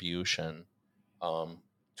distribution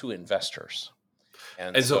to investors.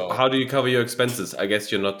 And And so, so, how do you cover your expenses? I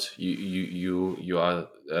guess you're not you are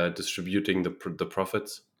distributing the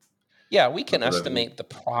profits. yeah, we Not can the revenue. estimate the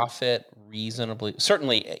profit reasonably.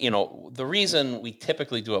 Certainly, the reason we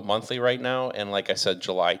typically do it monthly right now, and like I said,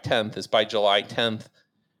 July 10th, is by July 10th,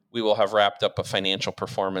 we will have wrapped up a financial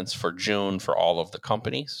performance for June for all of the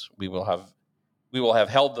companies. We will have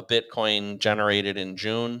held the Bitcoin generated in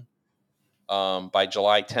June. By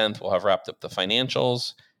July 10th, we'll have wrapped up the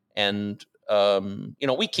financials. And,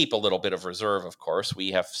 we keep a little bit of reserve, of course.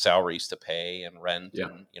 We have salaries to pay and rent, Yeah,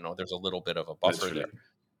 and, there's a little bit of a buffer naturally.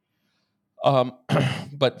 there.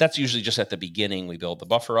 But that's usually just at the beginning. We build the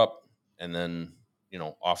buffer up, and then,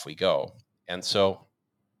 off we go. And so,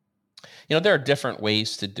 there are different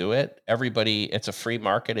ways to do it. It's a free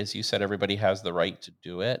market. As you said, everybody has the right to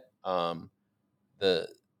do it. The,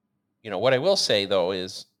 what I will say though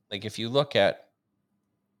is, like, if you look at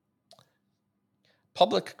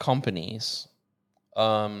public companies,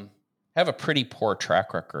 have a pretty poor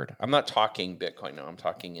track record. I'm not talking Bitcoin now. I'm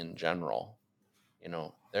talking in general.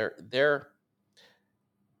 They're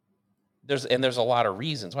there's a lot of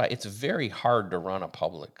reasons why it's very hard to run a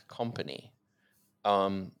public company.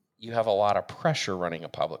 You have a lot of pressure running a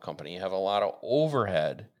public company. You have a lot of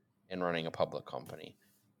overhead in running a public company.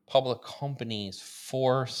 Public companies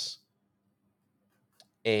force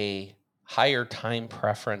a higher time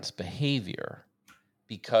preference behavior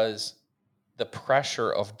because the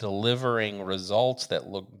pressure of delivering results that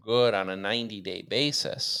look good on a 90-day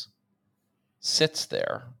basis sits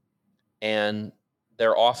there, and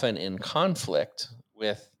they're often in conflict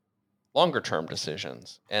with longer term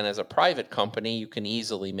decisions. And as a private company, you can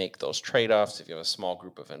easily make those trade-offs if you have a small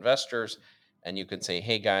group of investors, and you can say,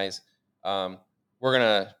 hey guys, we're going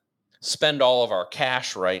to spend all of our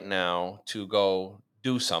cash right now to go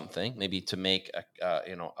do something, maybe to make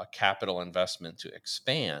a capital investment to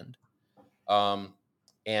expand.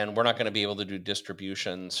 And we're not going to be able to do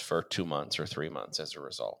distributions for 2 months or 3 months as a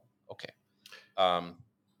result. Okay. Um,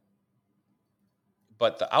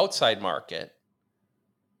 but the outside market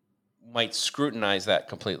might scrutinize that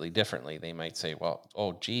completely differently. They might say, well,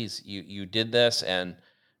 oh, geez, you did this, and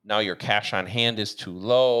now your cash on hand is too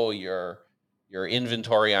low. Your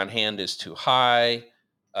inventory on hand is too high.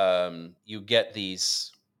 You get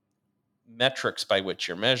these metrics by which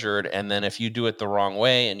you're measured, and then if you do it the wrong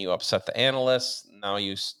way and you upset the analysts, now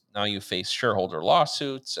you face shareholder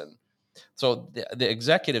lawsuits. And so the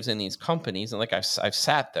executives in these companies, and like I've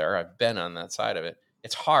sat there, I've been on that side of it.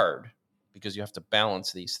 It's hard because you have to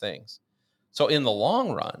balance these things. So in the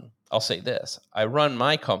long run, I'll say this: I run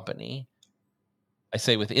my company, I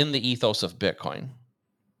say, within the ethos of Bitcoin,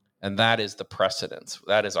 and that is the precedence.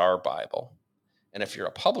 That is our Bible. And if you're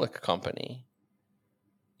a public company,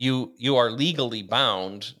 you are legally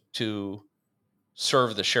bound to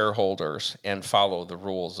serve the shareholders and follow the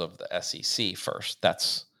rules of the SEC first.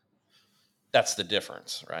 That's the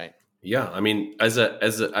difference, right? Yeah, I mean,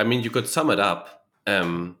 I mean, you could sum it up.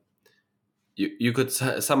 You could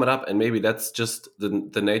sum it up, and maybe that's just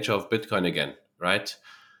the nature of Bitcoin again, right?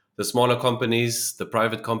 The smaller companies, the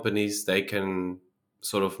private companies, they can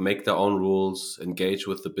sort of make their own rules, engage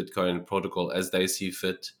with the Bitcoin protocol as they see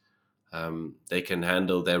fit. They can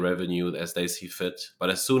handle their revenue as they see fit. But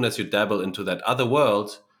as soon as you dabble into that other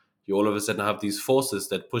world, you all of a sudden have these forces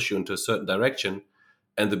that push you into a certain direction,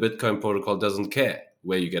 and the Bitcoin protocol doesn't care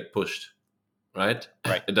where you get pushed. right?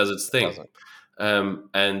 Right. It does its It thing. doesn't.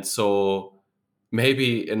 And so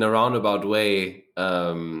maybe in a roundabout way,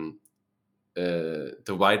 the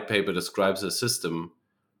white paper describes a system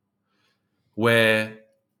where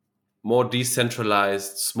more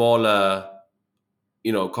decentralized, smaller,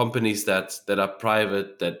 companies that are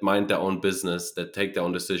private, that mind their own business, that take their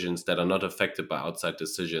own decisions, that are not affected by outside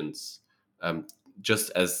decisions, um, just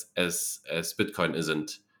as Bitcoin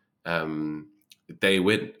isn't, um, they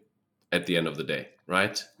win at the end of the day,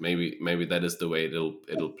 right? Maybe that is the way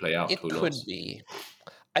it'll play out. It Who could knows? be.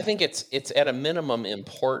 I think it's at a minimum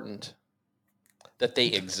important that they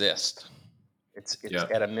exist. It's Yeah,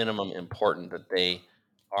 at a minimum important that they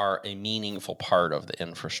are a meaningful part of the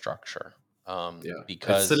infrastructure. yeah. It's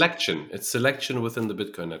Because selection. It's selection within the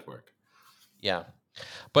Bitcoin network. yeah,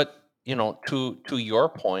 but to your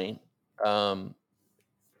point, um,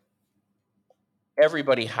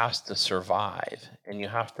 everybody has to survive, and you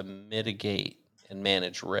have to mitigate and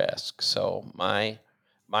manage risk. So my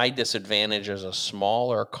disadvantage as a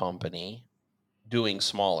smaller company doing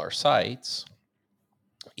smaller sites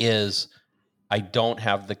is I don't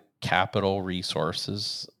have the capital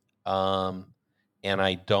resources, um, and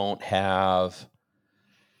I don't have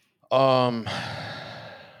um,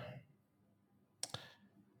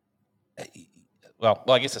 well,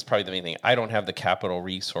 I guess that's probably the main thing. I don't have the capital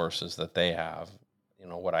resources that they have.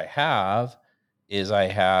 What I have is I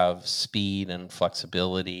have speed and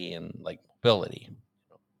flexibility and like mobility,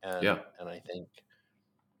 and Yeah, and I think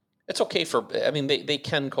it's okay for. I mean, they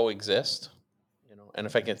can coexist, and in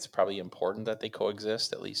fact, it's probably important that they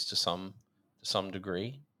coexist at least to some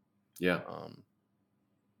degree. yeah. Um,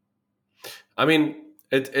 I mean,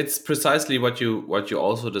 it's precisely what you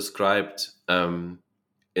also described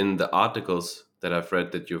in the articles that I've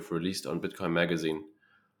read that you've released on Bitcoin Magazine,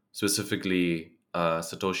 specifically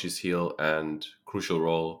Satoshi's heel and crucial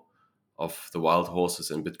role of the wild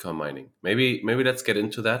horses in Bitcoin mining. Maybe let's get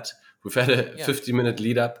into that. We've had a yeah. 50-minute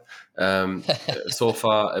lead up. So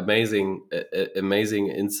far, amazing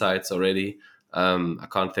insights already. I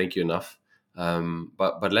can't thank you enough.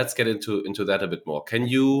 But let's get into that a bit more. Can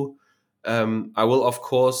you? I will of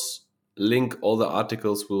course link all the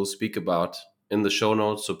articles we'll speak about in the show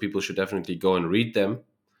notes, so people should definitely go and read them.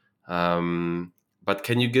 But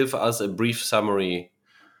can you give us a brief summary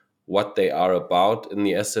what they are about in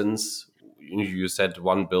the essence? You said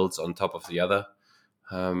one builds on top of the other.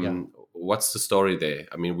 Yeah. What's the story there?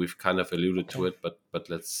 I mean, we've kind of alluded to Okay. it, but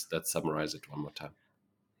let's summarize it one more time.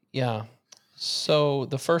 Yeah. So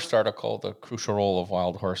the first article, the crucial role of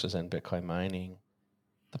wild horses in Bitcoin mining,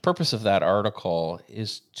 the purpose of that article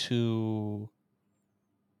is to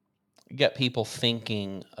get people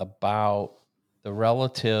thinking about the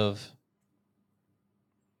relative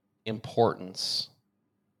importance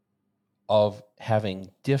of having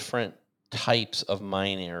different types of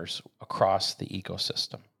miners across the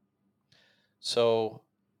ecosystem. So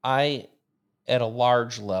I, at a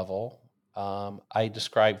large level, I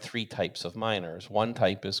describe three types of miners. One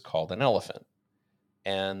type is called an elephant,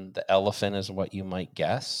 and the elephant is what you might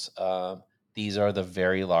guess. These are the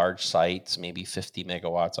very large sites, maybe 50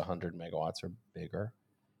 megawatts, 100 megawatts or bigger.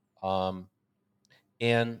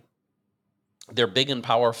 And they're big and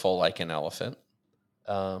powerful like an elephant,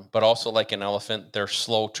 but also like an elephant, they're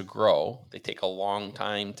slow to grow. They take a long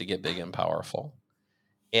time to get big and powerful.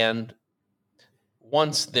 And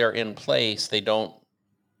once they're in place, they don't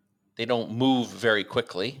move very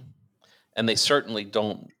quickly, and they certainly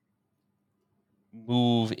don't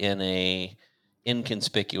move in a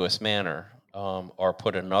inconspicuous manner. Or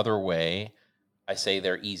put another way, I say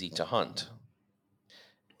they're easy to hunt.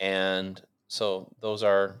 And so those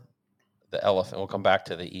are the elephant. We'll come back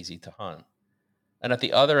to the easy to hunt. And at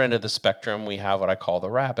the other end of the spectrum, we have what I call the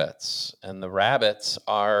rabbits. And the rabbits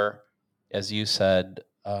are, as you said,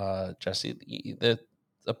 Jesse,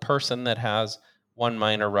 the person that has one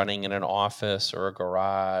miner running in an office or a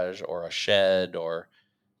garage or a shed, or,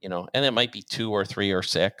 and it might be two or three or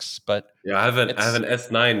six, but Yeah, I have it's, an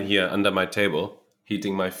S9 here under my table,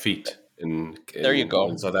 heating my feet in there you in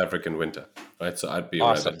go. South African winter, right? So I'd be a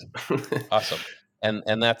rabbit. Awesome. Awesome.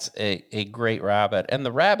 And that's a great rabbit. And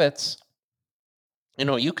the rabbits,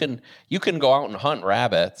 you can go out and hunt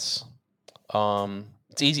rabbits.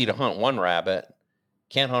 It's easy to hunt one rabbit.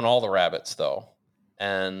 Can't hunt all the rabbits though.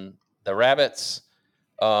 And the rabbits,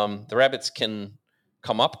 can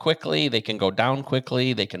come up quickly. They can go down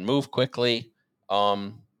quickly. They can move quickly.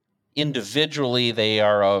 Um, Individually, they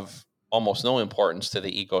are of almost no importance to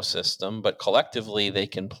the ecosystem, but collectively, they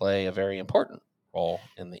can play a very important role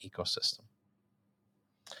in the ecosystem.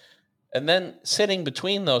 And then sitting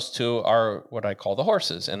between those two are what I call the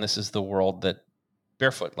horses. And this is the world that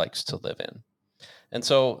Barefoot likes to live in. And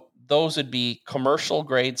so those would be commercial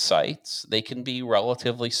grade sites. They can be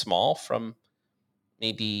relatively small, from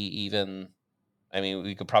maybe even, I mean,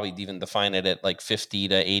 we could probably even define it at like 50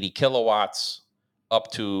 to 80 kilowatts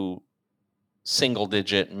up to single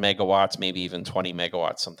digit megawatts, maybe even 20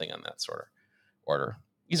 megawatts, something on that sort of order.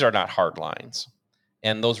 These are not hard lines.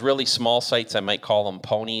 And those really small sites, I might call them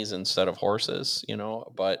ponies instead of horses,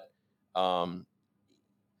 but the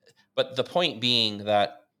point being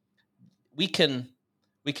that we can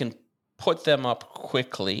put them up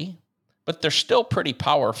quickly, but they're still pretty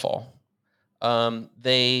powerful.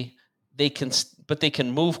 They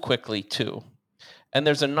can move quickly too. And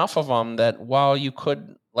there's enough of them that while you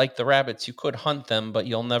could, like the rabbits, you could hunt them, but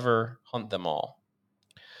you'll never hunt them all.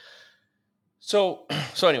 So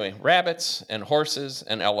anyway, rabbits and horses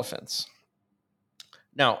and elephants.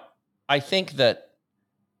 Now, I think that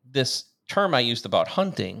this term I used about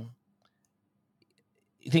hunting,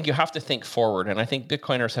 I think you have to think forward. And I think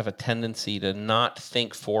Bitcoiners have a tendency to not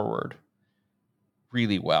think forward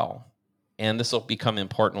really well. And this will become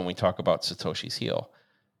important when we talk about Satoshi's heel.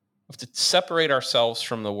 We have to separate ourselves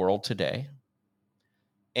from the world today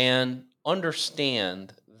and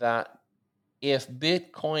understand that if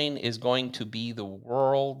Bitcoin is going to be the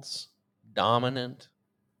world's dominant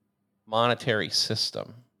monetary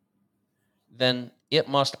system, then it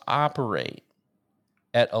must operate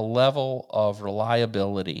at a level of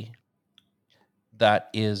reliability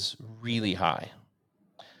that is really high.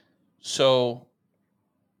 So,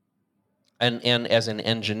 and as an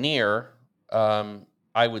engineer,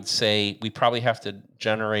 I would say we probably have to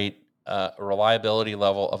generate a reliability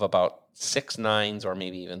level of about 6 nines or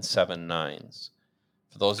maybe even 7 nines.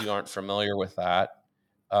 For those of you who aren't familiar with that,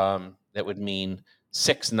 that would mean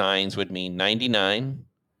 6 nines would mean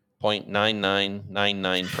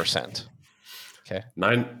 99.9999%. Okay.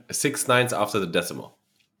 6 nines after the decimal.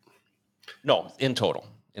 No, in total.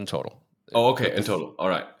 Oh, okay, in total. All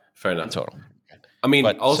right, fair enough. In total. I mean,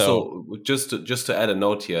 but also just to add a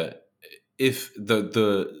note here, if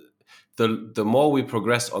the more we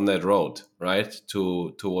progress on that road, right,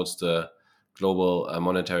 towards the global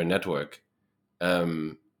monetary network,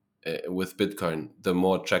 with Bitcoin, the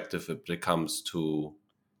more attractive it becomes to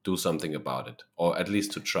do something about it, or at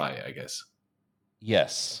least to try, I guess.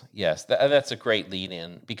 Yes, that's a great lead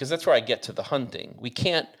in, because that's where I get to the hunting. We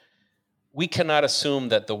cannot assume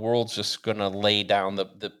that the world's just going to lay down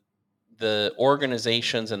the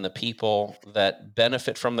organizations and the people that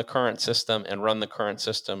benefit from the current system and run the current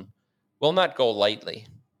system will not go lightly.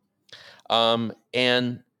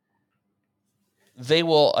 And they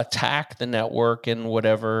will attack the network in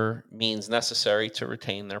whatever means necessary to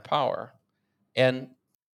retain their power. And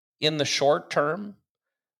in the short term,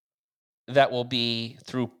 that will be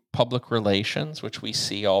through public relations, which we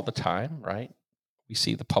see all the time, right? We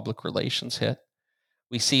see the public relations hit.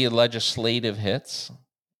 We see legislative hits,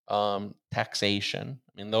 taxation.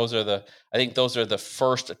 I mean, I think those are the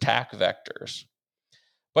first attack vectors.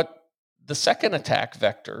 But the second attack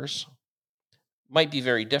vectors might be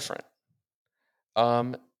very different.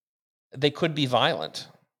 They could be violent.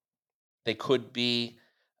 They could be,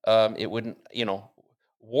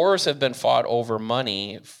 wars have been fought over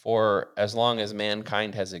money for as long as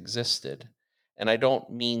mankind has existed. And I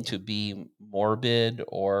don't mean to be morbid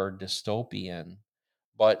or dystopian,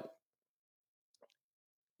 but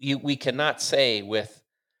we cannot say with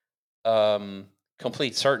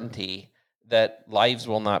complete certainty that lives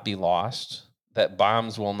will not be lost, that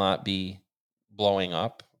bombs will not be blowing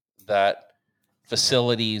up, that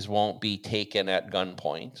facilities won't be taken at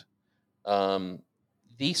gunpoint.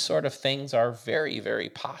 These sort of things are very, very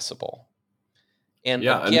possible. And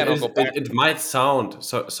yeah, again, and I'll go back. it might sound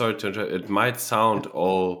sorry to interrupt. It might sound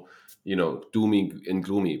all doomy and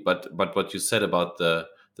gloomy, but what you said about the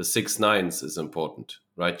 6 nines is important,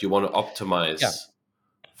 right? You want to optimize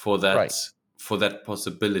for that Right. for that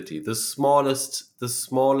possibility, the smallest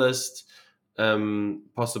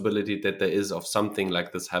possibility that there is of something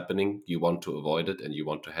like this happening. You want to avoid it, and you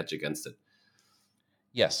want to hedge against it.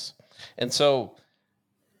 Yes, and so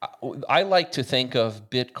I like to think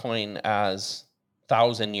of Bitcoin as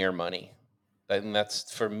 1,000-year money. And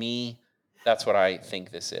that's, for me, that's what I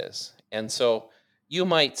think this is. And so you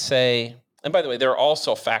might say, and by the way, there are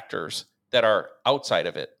also factors that are outside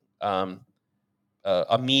of it.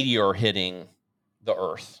 A meteor hitting the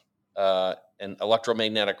Earth, an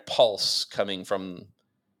electromagnetic pulse coming from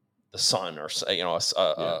the sun, or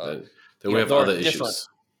we have other issues.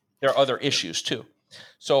 There are other issues too.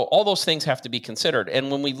 So all those things have to be considered.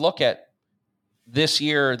 And when we look at this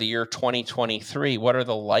year, the year 2023, what are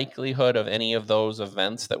the likelihood of any of those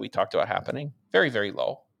events that we talked about happening? Very, very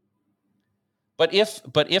low. But if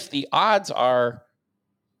the odds are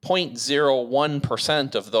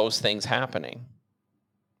 0.01% of those things happening,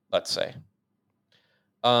 let's say.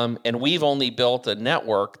 And we've only built a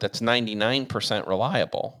network that's 99%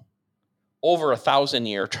 reliable. Over a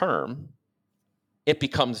 1,000-year term, it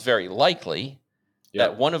becomes very likely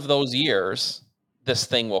that one of those years, this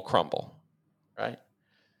thing will crumble, right?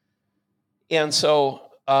 And so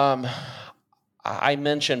I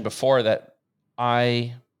mentioned before that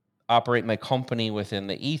I operate my company within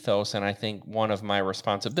the ethos, and I think one of my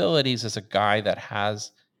responsibilities as a guy that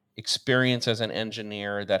has experience as an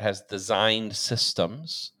engineer, that has designed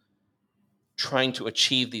systems trying to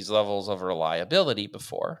achieve these levels of reliability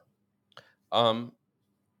before,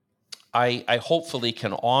 I hopefully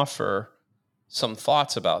can offer some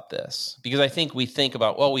thoughts about this, because I think we think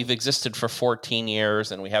about, well, we've existed for 14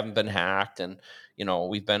 years and we haven't been hacked, and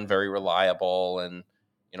we've been very reliable, and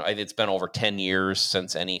it's been over 10 years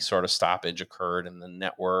since any sort of stoppage occurred in the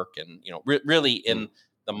network, and really in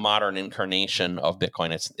the modern incarnation of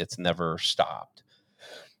Bitcoin, it's never stopped.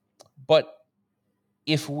 But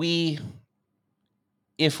if we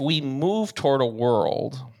move toward a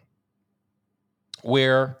world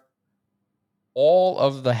where all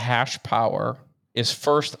of the hash power is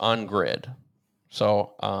first on grid.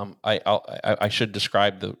 So I should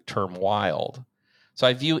describe the term wild. So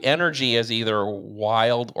I view energy as either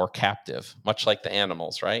wild or captive, much like the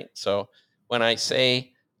animals, right? So when I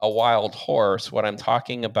say a wild horse, what I'm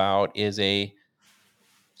talking about is a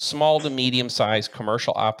small to medium-sized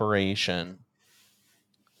commercial operation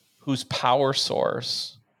whose power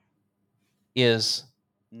source is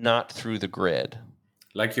not through the grid.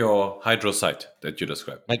 Like your hydro site that you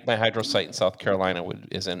described. Like my hydro site in South Carolina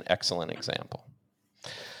is an excellent example.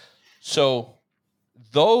 So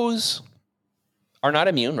those are not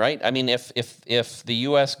immune, right? I mean, if the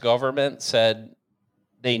U.S. government said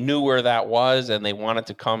they knew where that was and they wanted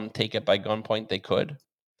to come take it by gunpoint, they could.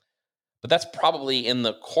 But that's probably, in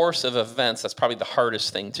the course of events, that's probably the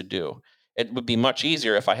hardest thing to do. It would be much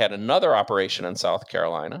easier if I had another operation in South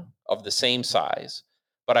Carolina of the same size,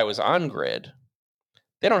 but I was on grid.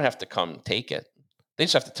 They don't have to come take it. They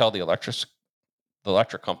just have to tell the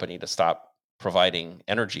electric company to stop providing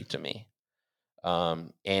energy to me.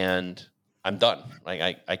 And I'm done.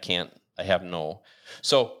 Like I can't, I have no.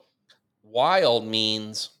 So wild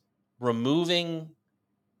means removing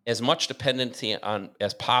as much dependency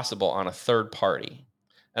as possible on a third party.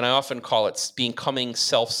 And I often call it becoming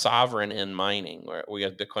self-sovereign in mining, where we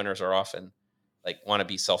as Bitcoiners are often want to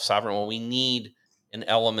be self-sovereign. Well, we need an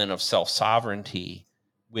element of self-sovereignty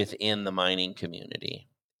within the mining community.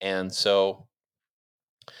 And so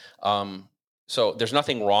there's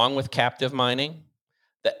nothing wrong with captive mining.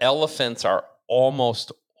 The elephants are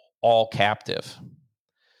almost all captive.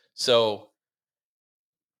 So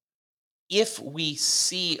if we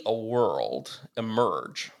see a world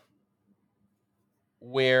emerge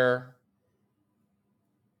where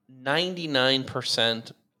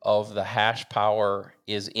 99% of the hash power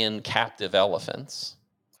is in captive elephants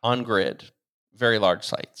on grid, very large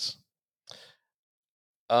sites,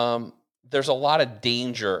 there's a lot of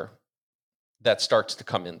danger that starts to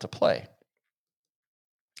come into play.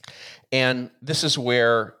 And this is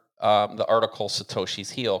where the article Satoshi's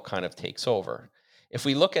Heel kind of takes over. If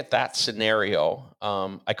we look at that scenario,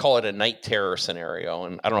 I call it a night terror scenario.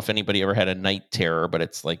 And I don't know if anybody ever had a night terror, but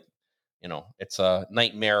it's like, it's a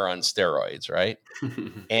nightmare on steroids, right?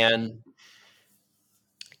 And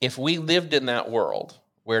if we lived in that world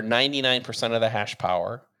where 99% of the hash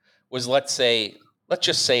power was, let's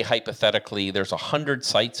just say hypothetically, there's 100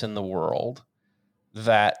 sites in the world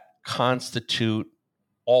that constitute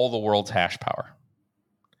all the world's hash power.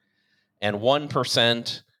 And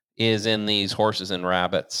 1% is in these horses and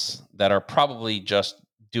rabbits that are probably just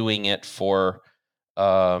doing it for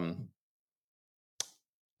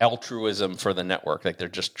altruism for the network. Like they're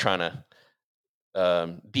just trying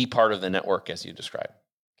to be part of the network, as you described.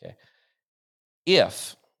 Okay.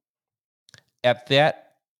 If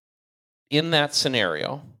in that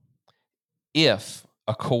scenario, if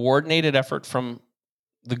a coordinated effort from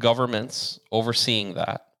the governments overseeing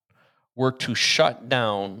that were to shut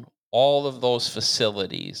down all of those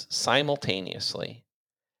facilities simultaneously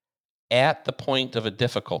at the point of a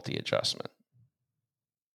difficulty adjustment,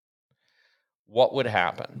 what would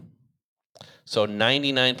happen? So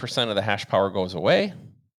 99% of the hash power goes away.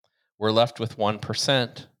 We're left with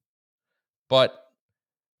 1%. But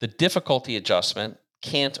the difficulty adjustment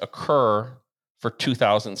can't occur for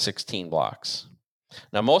 2016 blocks.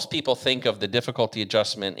 Now, most people think of the difficulty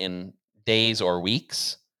adjustment in days or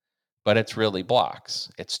weeks, but it's really blocks.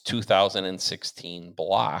 It's 2016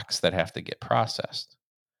 blocks that have to get processed.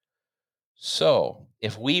 So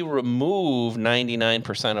if we remove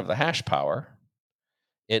 99% of the hash power,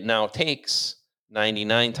 it now takes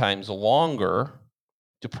 99 times longer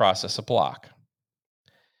to process a block.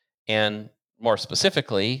 And more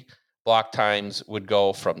specifically, block times would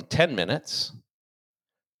go from 10 minutes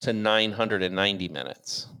to 990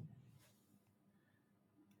 minutes.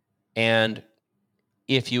 And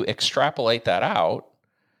if you extrapolate that out,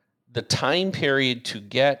 the time period to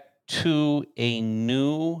get to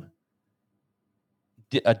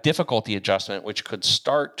a difficulty adjustment, which could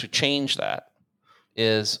start to change that,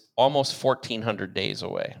 is almost 1,400 days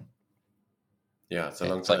away. Yeah, it's a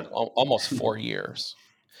long It's time. like almost 4 years.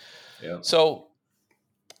 Yeah. So,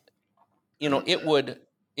 it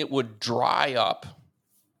would dry up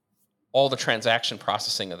all the transaction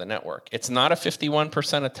processing of the network. It's not a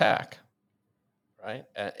 51% attack, right?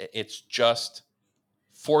 It's just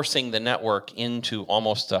forcing the network into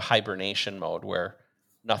almost a hibernation mode where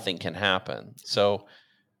nothing can happen. So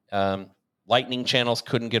lightning channels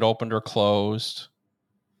couldn't get opened or closed.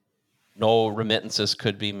 No remittances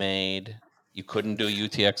could be made. You couldn't do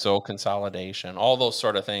UTXO consolidation. All those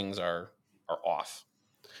sort of things are off.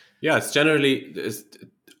 Yeah, it's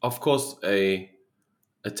of course a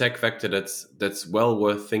tech factor that's well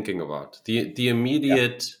worth thinking about. The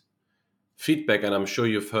immediate feedback, and I'm sure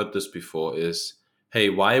you've heard this before, is, hey,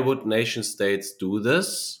 why would nation states do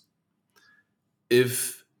this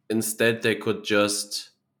if instead they could just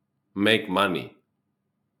make money?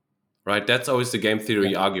 Right? That's always the game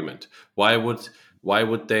theory argument. Why would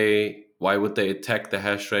they attack the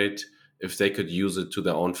hash rate if they could use it to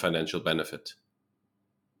their own financial benefit?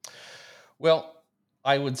 Well,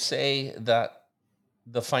 I would say that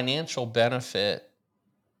the financial benefit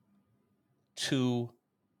to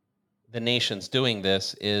the nations doing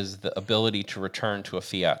this is the ability to return to a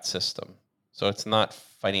fiat system. So it's not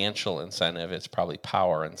financial incentive, it's probably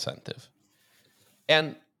power incentive.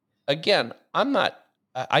 And again,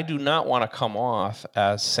 I do not want to come off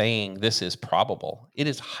as saying this is probable. It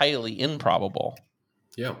is highly improbable.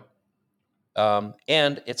 Yeah.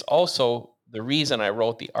 And it's also the reason I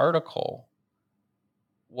wrote the article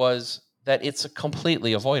was that it's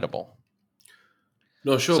completely avoidable.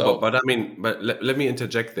 No, sure, So, but I mean, but let me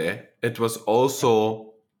interject there. It was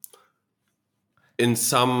also in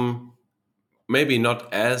some, maybe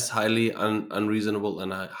not as highly unreasonable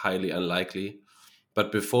and highly unlikely,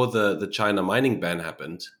 but before the China mining ban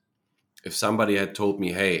happened, if somebody had told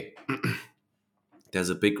me, hey, there's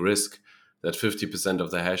a big risk that 50%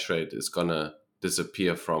 of the hash rate is gonna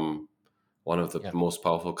disappear from one of the most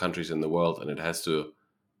powerful countries in the world, and it has to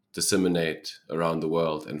disseminate around the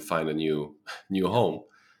world and find a new home,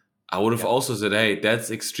 I would have also said, hey,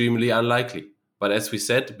 that's extremely unlikely. But as we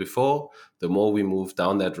said before, the more we move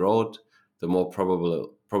down that road, the more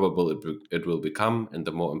probable it will become, and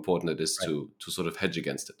the more important it is to sort of hedge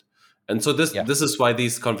against it. And so this is why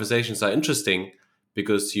these conversations are interesting,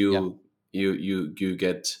 because you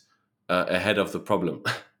get ahead of the problem.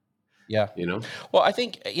 Yeah. Well, I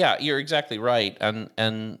think, you're exactly right.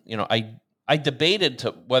 And I debated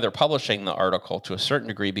to whether publishing the article to a certain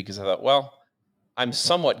degree, because I thought, well, I'm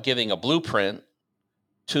somewhat giving a blueprint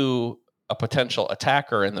to a potential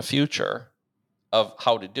attacker in the future of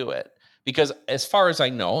how to do it. Because as far as I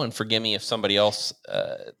know, and forgive me if somebody else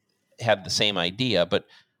had the same idea, but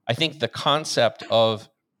I think the concept of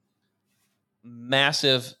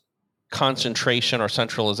massive concentration or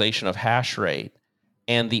centralization of hash rate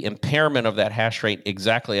and the impairment of that hash rate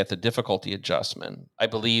exactly at the difficulty adjustment, I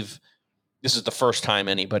believe this is the first time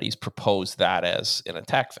anybody's proposed that as an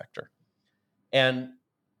attack vector. And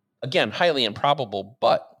again, highly improbable,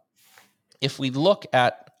 but if we look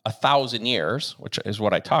at 1,000 years, which is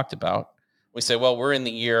what I talked about, we say, well, we're in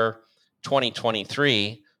the year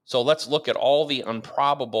 2023, so let's look at all the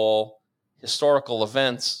improbable historical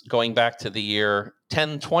events going back to the year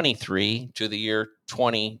 1023 to the year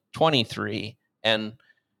 2023, and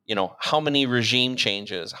how many regime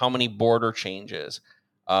changes, how many border changes,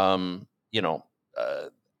 how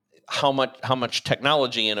much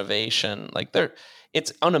technology innovation, like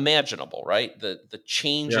it's unimaginable, right? The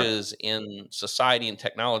changes in society and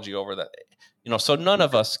technology over that, so none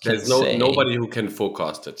of us can There's say. nobody who can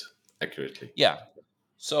forecast it accurately. Yeah.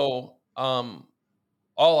 So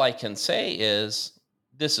all I can say is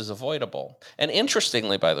this is avoidable. And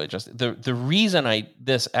interestingly, by the way, just the reason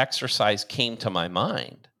this exercise came to my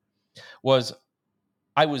mind was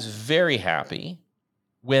I was very happy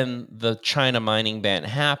when the China mining ban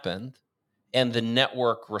happened and the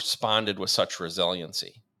network responded with such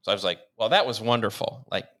resiliency. So I was like, well, that was wonderful.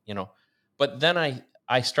 But then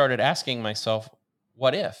I started asking myself,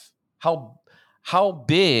 what if? How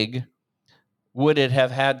big would it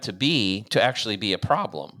have had to be to actually be a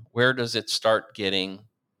problem? Where does it start getting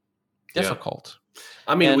Yeah. difficult?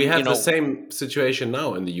 I mean, we And, have the same situation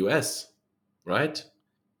now in the US, right?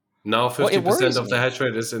 Now well, it 50% worries of the me. hash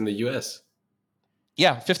rate is in the US.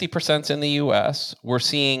 Yeah, 50% in the US. We're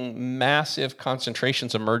seeing massive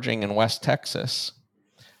concentrations emerging in West Texas.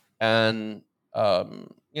 And,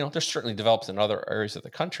 there's certainly developed in other areas of the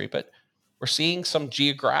country, but we're seeing some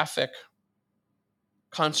geographic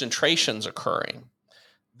concentrations occurring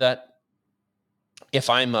that if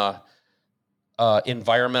I'm a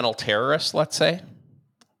environmental terrorist, let's say,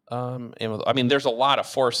 there's a lot of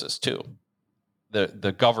forces too.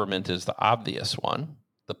 The government is the obvious one,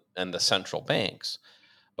 and the central banks.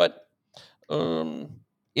 But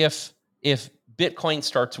if Bitcoin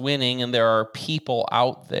starts winning, and there are people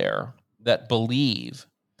out there that believe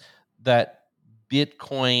that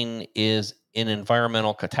Bitcoin is an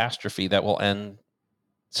environmental catastrophe that will end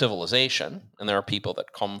civilization, and there are people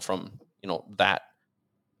that come from that,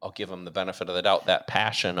 I'll give them the benefit of the doubt, that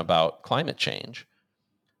passion about climate change.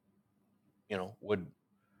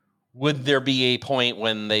 Would there be a point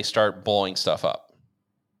when they start blowing stuff up?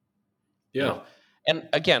 Yeah. And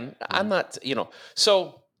again, I'm not,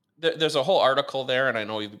 so there's a whole article there, and I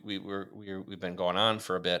know we've been going on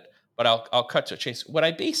for a bit, but I'll cut to chase. What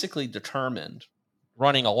I basically determined,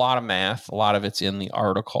 running a lot of math, a lot of it's in the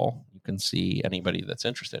article. You can see anybody that's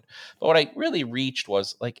interested. But what I really reached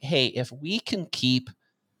was like, hey, if we can keep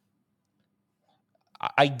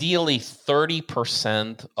ideally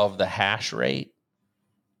 30% of the hash rate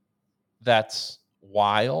that's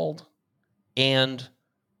wild, and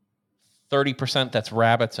 30% that's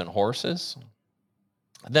rabbits and horses,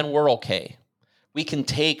 then we're okay. We can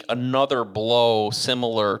take another blow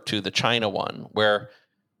similar to the China one, where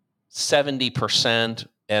 70%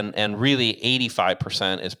 and really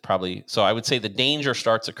 85% is probably, so I would say the danger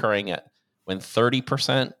starts occurring at when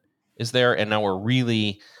 30% is there, and now we're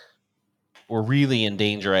really in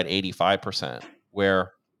danger at 85%,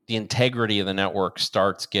 where the integrity of the network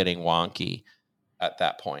starts getting wonky at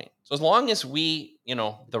that point. So as long as we,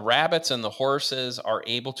 the rabbits and the horses are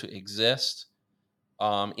able to exist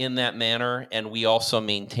in that manner, and we also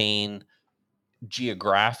maintain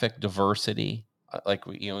geographic diversity, like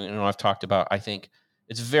I've talked about, I think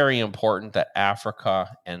it's very important that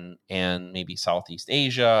Africa and maybe Southeast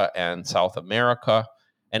Asia and South America,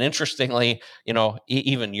 and interestingly,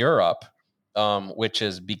 even Europe, which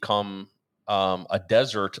has become a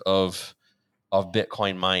desert of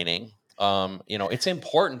Bitcoin mining. It's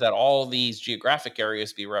important that all these geographic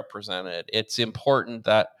areas be represented. It's important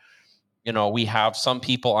that we have some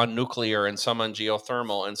people on nuclear, and some on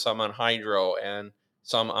geothermal, and some on hydro, and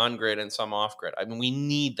some on grid and some off grid. I mean, we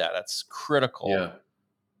need that. That's critical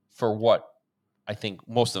for what I think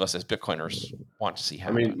most of us as Bitcoiners want to see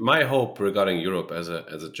happen. I mean, my hope regarding Europe as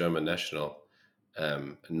a German national,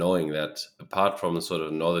 knowing that apart from sort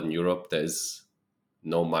of Northern Europe, there is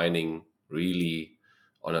no mining really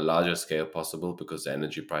on a larger scale possible because the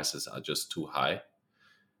energy prices are just too high.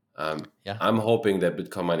 I'm hoping that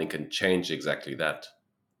Bitcoin mining can change exactly that,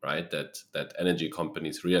 right? That energy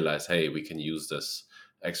companies realize, hey, we can use this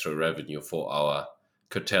extra revenue for our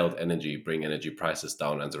curtailed energy, bring energy prices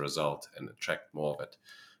down as a result, and attract more of it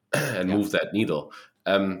and move that needle.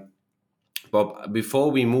 Bob,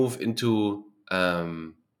 before we move into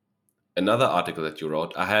another article that you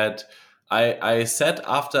wrote, I said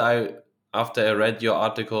after I read your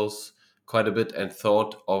articles quite a bit and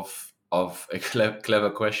thought of a clever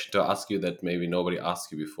question to ask you that maybe nobody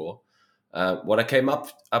asked you before. What I came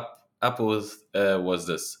up with was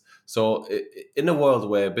this. So in a world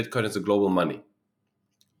where Bitcoin is a global money,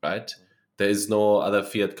 right? There is no other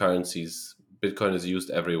fiat currencies. Bitcoin is used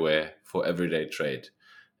everywhere for everyday trade.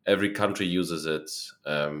 Every country uses it,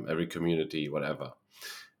 every community, whatever.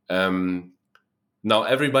 Now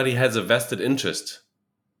everybody has a vested interest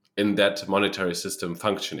in that monetary system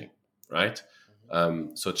functioning, right?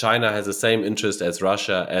 So China has the same interest as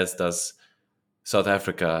Russia, as does South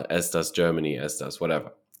Africa, as does Germany, as does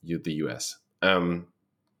whatever, the US.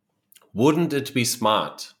 Wouldn't it be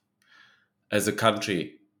smart as a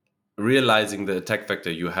country, realizing the attack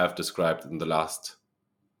vector you have described in the last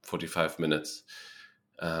 45 minutes,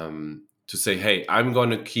 to say, hey, I'm going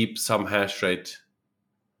to keep some hash rate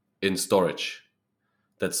in storage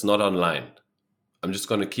that's not online. I'm just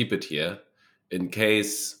going to keep it here in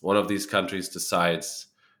case one of these countries decides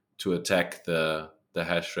to attack the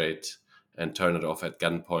hash rate and turn it off at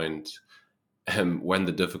gunpoint when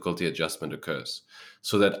the difficulty adjustment occurs,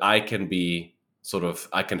 so that I can be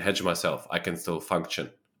I can hedge myself. I can still function,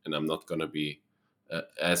 and I'm not going to be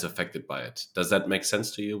as affected by it. Does that make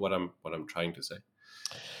sense to you? What I'm trying to say?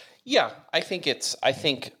 Yeah,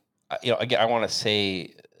 again, I want to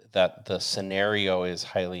say that the scenario is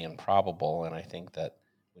highly improbable. And I think that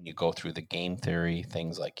when you go through the game theory,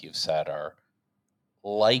 things like you've said are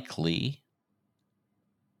likely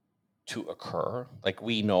to occur. Like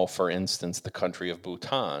we know, for instance, the country of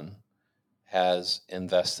Bhutan has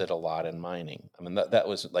invested a lot in mining. I mean, that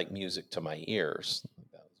was like music to my ears.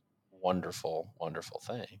 That was a wonderful, wonderful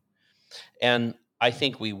thing. And I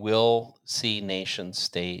think we will see nation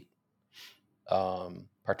state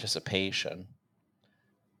participation.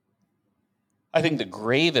 I think the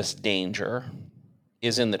gravest danger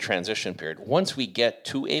is in the transition period. Once we get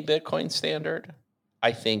to a Bitcoin standard,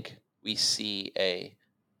 I think we see a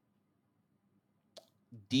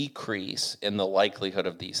decrease in the likelihood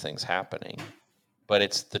of these things happening. But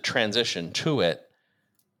it's the transition to it,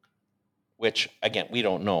 which, again, we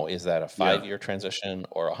don't know. Is that a 5-year transition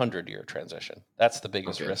or a 100-year transition? That's the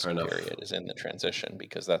biggest risk period, is in the transition,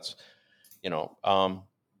 because that's, and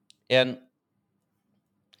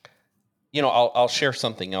I'll share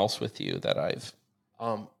something else with you that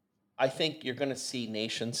I think you're going to see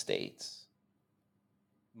nation states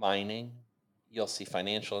mining. You'll see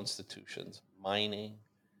financial institutions mining.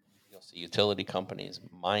 You'll see utility companies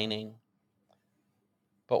mining.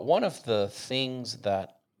 But one of the things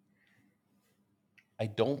that I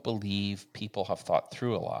don't believe people have thought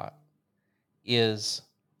through a lot is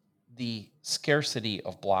the scarcity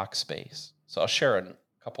of block space. So I'll share a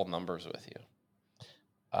couple numbers with you.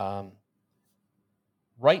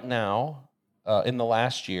 Right now, in the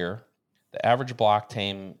last year, the average block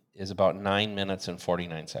time is about 9 minutes and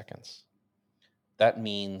 49 seconds. That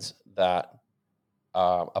means that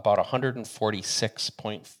about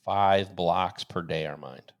 146.5 blocks per day are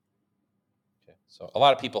mined. Okay. So a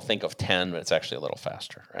lot of people think of 10, but it's actually a little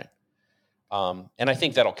faster, right? And I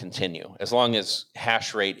think that'll continue. As long as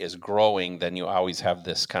hash rate is growing, then you always have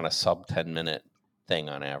this kind of sub 10-minute thing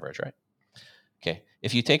on average, right? Okay.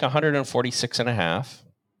 If you take 146.5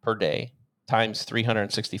 per day times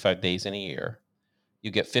 365 days in a year, you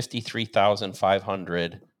get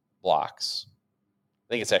 53,500 blocks.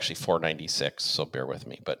 I think it's actually 496, so bear with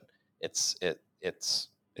me, but it's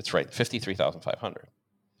right, 53,500.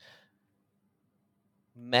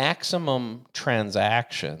 Maximum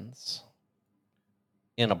transactions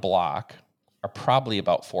in a block are probably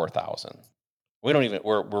about 4,000.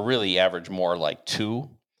 We're really average more like 2,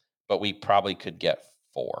 but we probably could get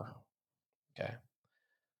 4. Okay.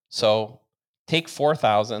 So take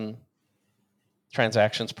 4,000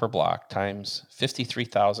 transactions per block times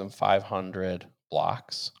 53,500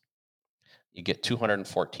 blocks. You get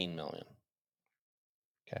 214 million.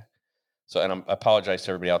 Okay. So, and I apologize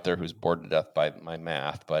to everybody out there who's bored to death by my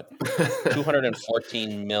math, but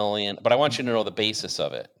 214 million. But I want you to know the basis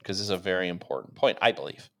of it, because this is a very important point, I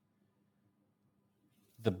believe.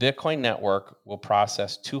 The Bitcoin network will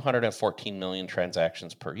process 214 million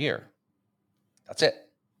transactions per year. That's it.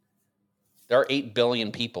 There are 8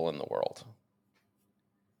 billion people in the world.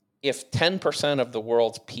 If 10% of the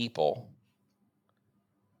world's people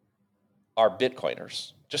are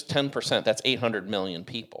Bitcoiners, just 10%, that's 800 million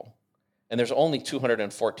people. And there's only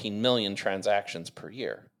 214 million transactions per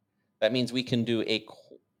year. That means we can do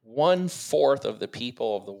 1/4 of the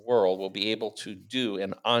people of the world will be able to do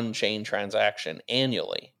an on-chain transaction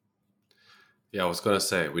annually. Yeah, I was going to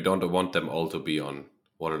say, we don't want them all to be on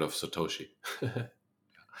Wallet of Satoshi.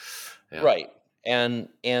 Yeah. Right. And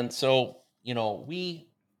so,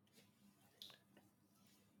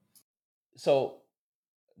 so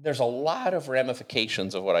there's a lot of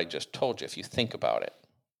ramifications of what I just told you, if you think about it.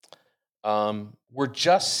 We're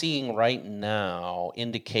just seeing right now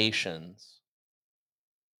indications,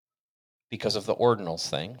 because of the ordinals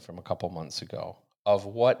thing from a couple months ago, of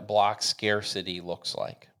what block scarcity looks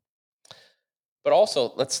like. But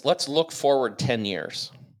also, let's look forward 10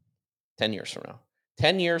 years. 10 years from now.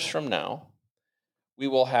 10 years from now, we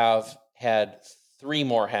will have had 3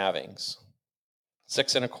 more halvings.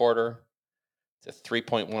 6.25 to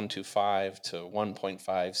 3.125 to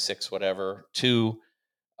 1.56, whatever, to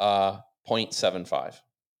 0.75.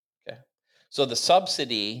 Okay. So the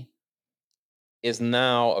subsidy is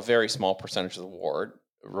now a very small percentage of the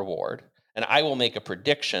reward. And I will make a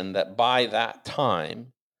prediction that by that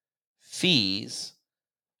time, fees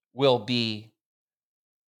will be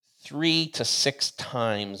 3 to 6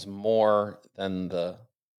 times more than the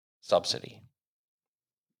subsidy.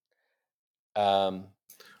 What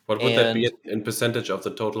would that be in percentage of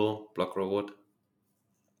the total block reward?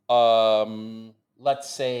 Let's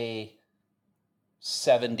say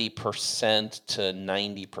 70% to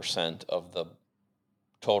 90% of the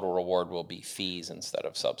total reward will be fees instead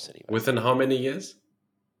of subsidy. Within how many years?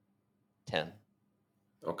 10.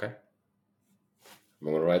 Okay. I'm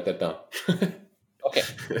going to write that down. Okay.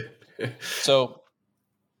 So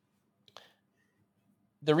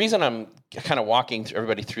the reason I'm kind of walking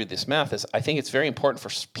everybody through this math is I think it's very important for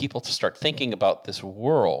people to start thinking about this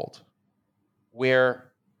world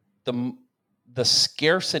where the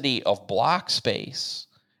scarcity of block space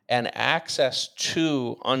and access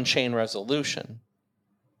to on-chain resolution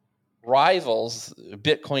rivals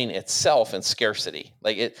Bitcoin itself in scarcity.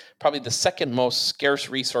 Like it probably the second most scarce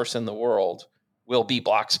resource in the world will be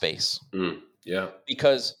block space. Yeah.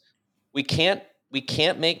 Because we can't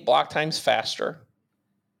make block times faster.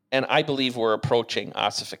 And I believe we're approaching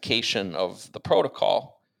ossification of the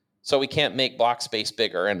protocol. So we can't make block space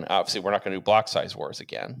bigger. And obviously we're not going to do block size wars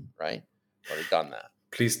again, right? We've already done that.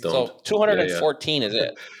 Please don't. So 214 is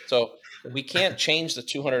it. So we can't change the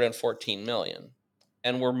 214 million.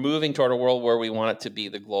 And we're moving toward a world where we want it to be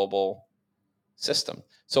the global system.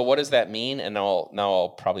 So what does that mean? And now I'll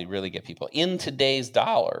probably really get people in today's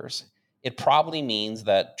dollars. It probably means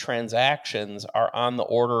that transactions are on the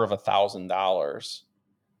order of $1,000,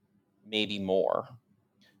 maybe more,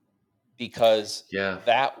 because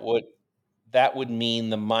that would mean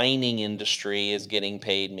the mining industry is getting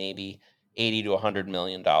paid maybe $80 to $100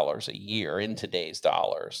 million a year in today's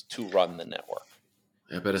dollars to run the network.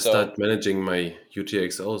 I better start managing my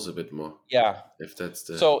UTXOs a bit more. Yeah. If that's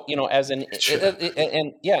the so, as an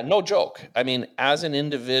and yeah, no joke. I mean, as an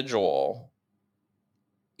individual,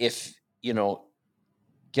 if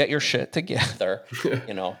get your shit together, get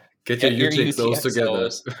your UTXOs together.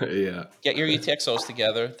 Yeah. Get your UTXOs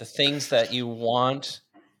together. The things that you want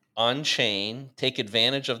on chain, take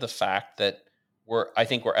advantage of the fact that I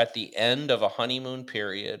think we're at the end of a honeymoon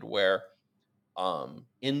period where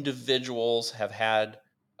individuals have had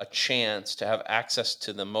a chance to have access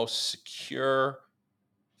to the most secure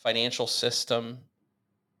financial system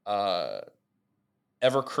ever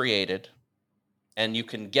created, and you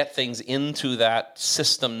can get things into that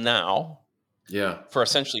system now for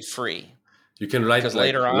essentially free. You can write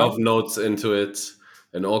later on love notes into it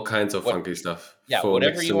and all kinds of funky stuff. Yeah,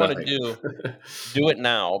 whatever you want to do it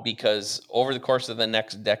now, because over the course of the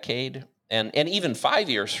next decade and even 5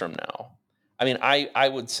 years from now, I mean, I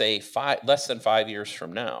would say less than 5 years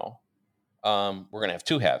from now, we're going to have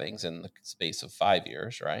two halvings in the space of 5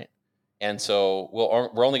 years, right? And so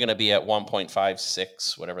we're only going to be at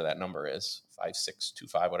 1.56, whatever that number is,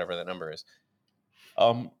 5625, whatever that number is.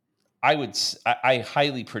 I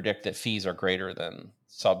highly predict that fees are greater than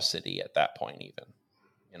subsidy at that point even.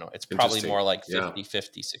 It's probably more like 50,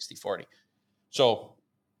 50, 60, 40. So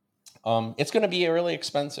it's going to be really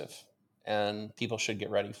expensive, and people should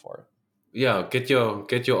get ready for it. Yeah, get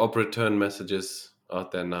your op return messages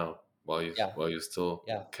out there now while you still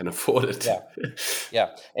can afford it.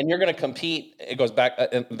 Yeah. And you're going to compete. It goes back.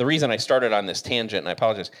 The reason I started on this tangent, and I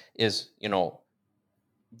apologize, is,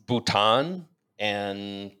 Bhutan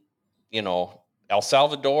and, El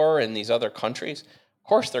Salvador and these other countries, of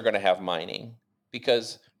course they're going to have mining,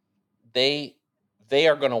 because they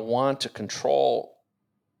are going to want to control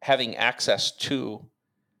having access to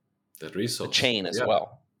that resource, the chain as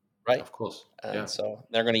well, right? Of course. And so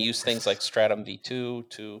they're going to use things like Stratum V2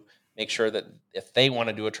 to make sure that if they want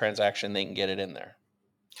to do a transaction, they can get it in there.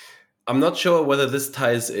 I'm not sure whether this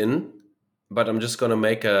ties in, but I'm just going to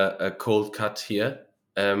make a cold cut here.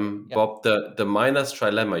 Bob, the miner's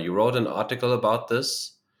trilemma, you wrote an article about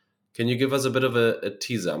this. Can you give us a bit of a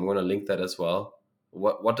teaser? I'm going to link that as well.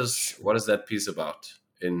 What is that piece about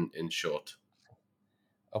in short?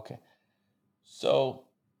 Okay. So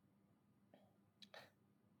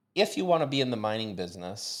if you want to be in the mining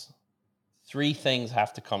business, three things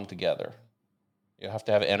have to come together. You have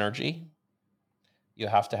to have energy, you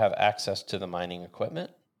have to have access to the mining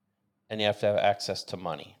equipment, and you have to have access to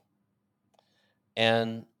money.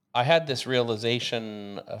 And I had this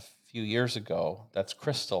realization a few years ago that's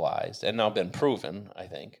crystallized and now been proven, I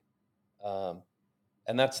think.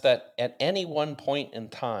 And that's that at any one point in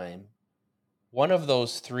time, one of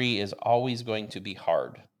those three is always going to be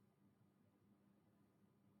hard.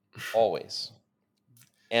 Always.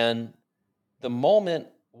 And the moment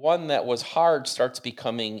one that was hard starts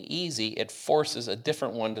becoming easy, it forces a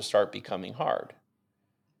different one to start becoming hard.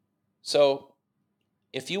 So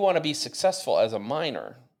if you want to be successful as a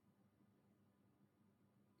miner,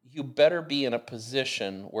 you better be in a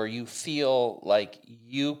position where you feel like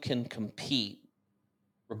you can compete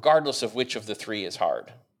regardless of which of the three is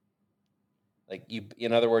hard. Like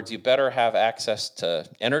in other words, you better have access to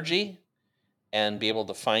energy and be able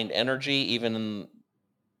to find energy even in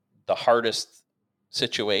the hardest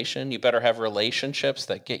situation. You better have relationships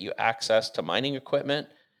that get you access to mining equipment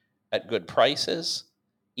at good prices,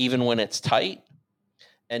 even when it's tight.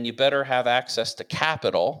 and you better have access to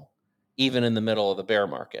capital even in the middle of the bear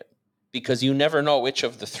market, because you never know which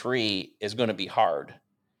of the three is going to be hard.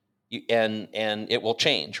 And it will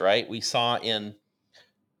change, right? We saw in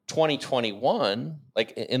 2021,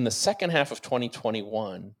 like in the second half of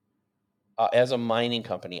 2021, as a mining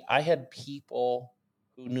company, I had people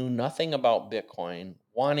who knew nothing about Bitcoin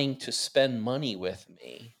wanting to spend money with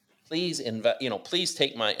me. Please please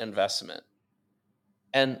take my investment.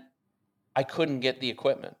 And I couldn't get the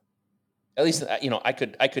equipment. At least,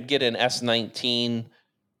 I could get an S19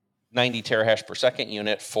 90 terahash per second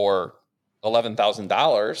unit for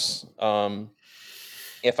 $11,000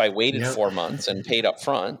 if I waited Yeah. 4 months and paid up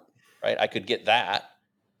front, right? I could get that,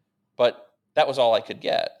 but that was all I could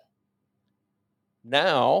get.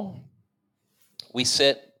 Now we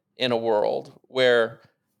sit in a world where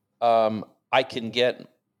I can get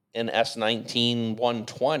an S19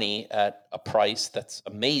 120 at a price that's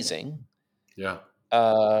amazing, Yeah.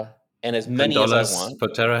 and as $10 many as I want. per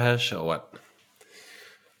terahash or what?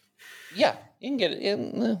 Yeah, you can get it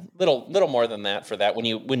in a little more than that for that when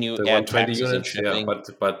you The add 120 taxes and units, yeah, shipping.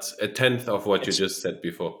 but a tenth of what you It's just said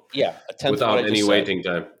before, a tenth of what I without any just said. waiting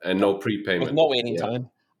time and Yeah, no with prepayment. no waiting Yeah. time.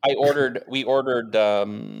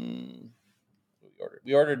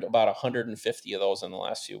 We ordered about 150 of those in the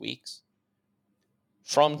last few weeks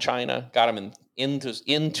from China. Got them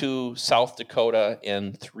into South Dakota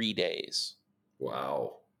in 3 days.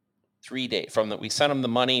 Wow. 3 days from that. We sent them the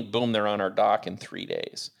money. Boom, they're on our dock in 3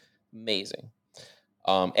 days. Amazing.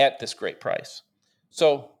 At this great price.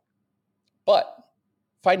 So, but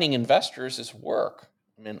finding investors is work.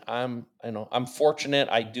 I mean, I'm fortunate.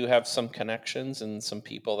 I do have some connections and some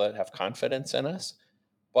people that have confidence in us,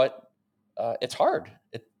 but it's hard.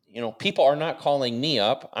 People are not calling me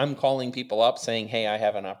up. I'm calling people up saying, "Hey, I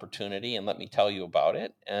have an opportunity, and let me tell you about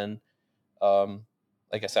it." And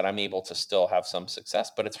like I said, I'm able to still have some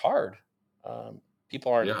success, but it's hard. Um,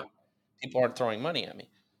 people aren't Yeah. people aren't throwing money at me.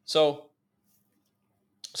 So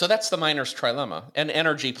that's the miner's trilemma, and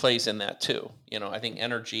energy plays in that too. I think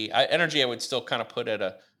energy I would still kind of put at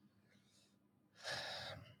a,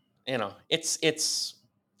 it's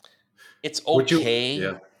Would you? okay.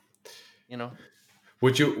 Yeah. You know,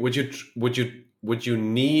 Would you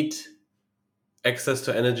need access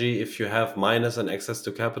to energy if you have miners and access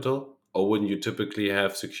to capital, or wouldn't you typically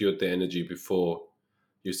have secured the energy before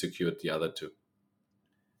you secured the other two?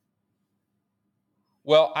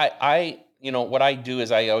 well, what I do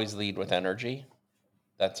is I always lead with energy.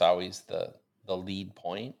 That's always the lead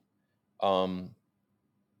point. Um,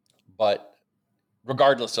 but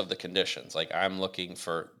regardless of the conditions, like I'm looking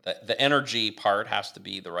for the energy part has to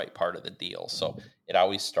be the right part of the deal. So it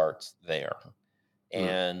always starts there. Hmm.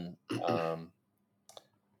 And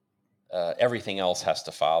everything else has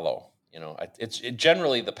to follow.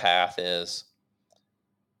 Generally the path is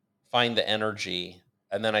find the energy,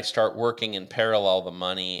 and then I start working in parallel the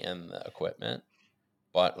money and the equipment.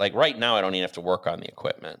 But like right now, I don't even have to work on the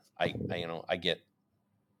equipment.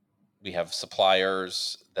 We have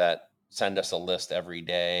suppliers that send us a list every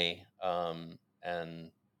day,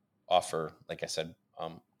 and offer, like I said,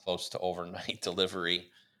 close to overnight delivery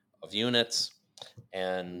of units.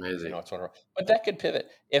 And Amazing. it's whatever. But that could pivot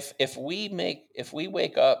if we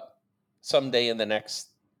wake up someday in the next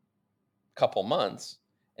couple months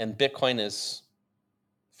and Bitcoin is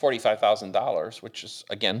 $45,000, which is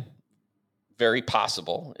again very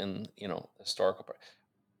possible in historical.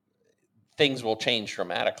 Things will change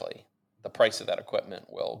dramatically. The price of that equipment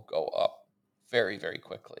will go up very, very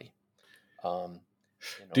quickly. Um,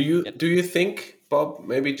 Do you think, Bob?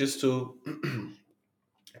 Maybe just to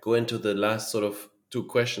go into the last sort of two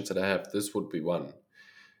questions that I have, this would be one.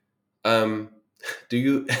 Um, do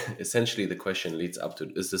you essentially the question leads up to,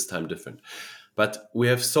 is this time different? But we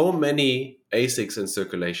have so many ASICs in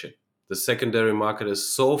circulation. The secondary market is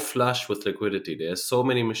so flush with liquidity. There's so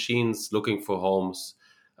many machines looking for homes.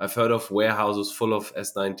 I've heard of warehouses full of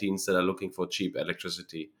S19s that are looking for cheap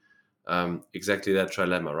electricity. Exactly that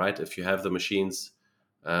trilemma, right? If you have the machines,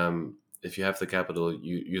 if you have the capital,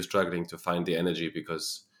 you're struggling to find the energy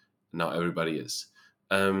because now everybody is.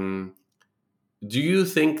 Do you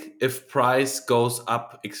think if price goes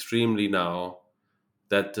up extremely now,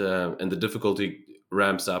 that and the difficulty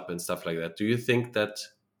ramps up and stuff like that, do you think that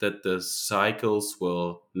the cycles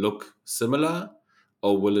will look similar,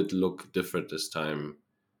 or will it look different this time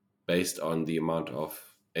based on the amount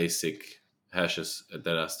of ASIC hashes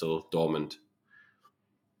that are still dormant?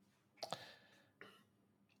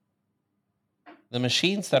 the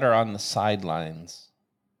machines that are on the sidelines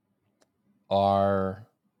are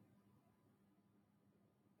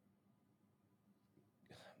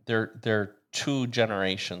they're 2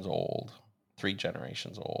 generations old, 3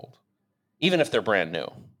 generations old, even if they're brand new.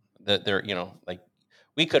 That they're, like,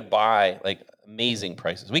 we could buy like amazing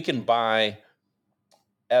prices. We can buy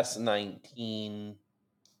S19,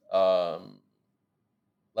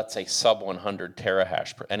 let's say sub 100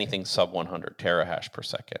 terahash per, anything sub 100 terahash per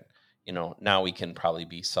second. Now we can probably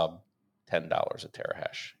be sub $10 a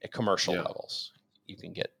terahash at commercial levels. You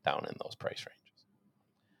can get down in those price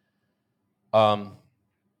ranges.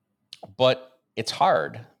 But it's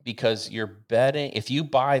hard because you're betting, if you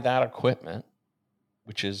buy that equipment,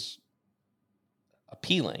 which is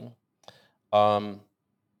appealing, the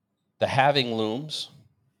halving looms,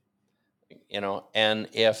 and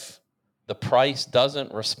if the price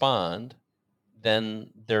doesn't respond, then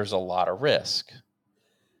there's a lot of risk.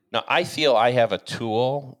 Now, I feel I have a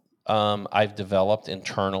tool I've developed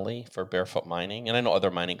internally for Barefoot mining, and I know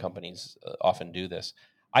other mining companies often do this.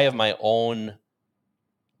 I have my own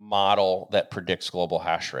model that predicts global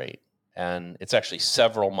hash rate, and it's actually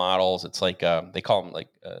several models. It's like they call them like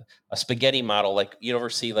a spaghetti model. Like, you ever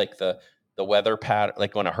see like the weather pattern,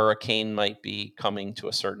 like when a hurricane might be coming to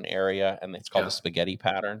a certain area, and it's called a spaghetti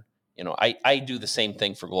pattern. I do the same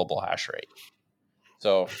thing for global hash rate.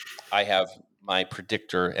 So I have my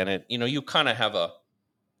predictor, and it, you kind of have a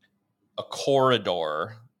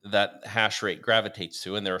corridor that hash rate gravitates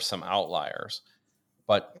to, and there are some outliers,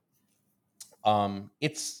 but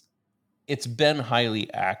it's been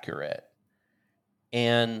highly accurate.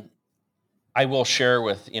 And I will share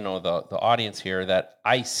with the audience here that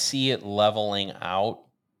I see it leveling out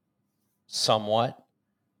somewhat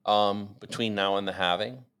between now and the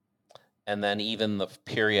halving, and then even the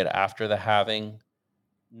period after the halving,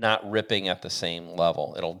 not ripping at the same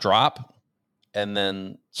level. It'll drop and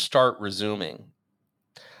then start resuming.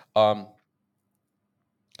 A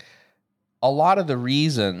lot of the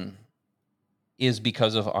reason is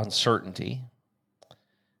because of uncertainty,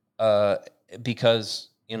 because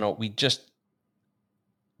we just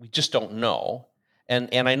don't know.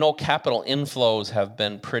 And I know capital inflows have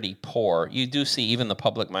been pretty poor. You do see even the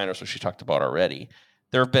public miners, which we talked about already.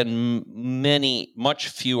 There have been much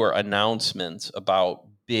fewer announcements about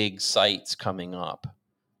big sites coming up.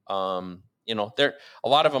 A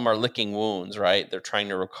lot of them are licking wounds, right? They're trying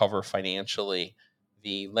to recover financially.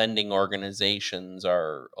 The lending organizations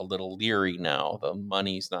are a little leery now. The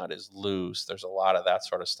money's not as loose. There's a lot of that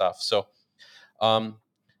sort of stuff. So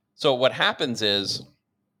what happens is,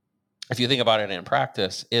 if you think about it in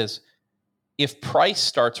practice, is if price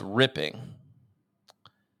starts ripping,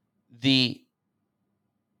 the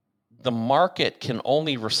market can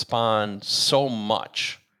only respond so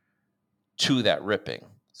much to that ripping.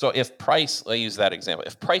 So if price, I'll use that example.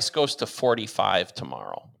 If price goes to 45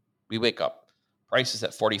 tomorrow, we wake up, price is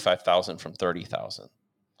at 45,000 from 30,000.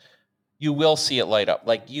 You will see it light up.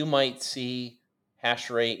 Like, you might see hash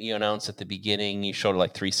rate you announced at the beginning, you showed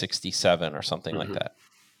like 367 or something like that.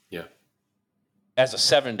 Yeah. As a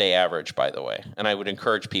 7-day average, by the way. And I would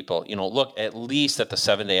encourage people, look at least at the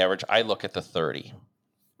 7-day average. I look at the 30,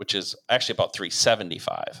 which is actually about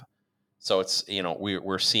 375. So it's,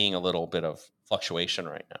 we're seeing a little bit of fluctuation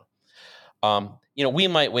right now. We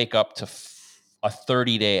might wake up to a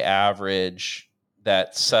 30-day average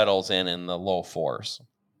that settles in the low fours.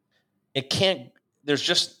 You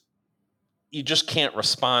just can't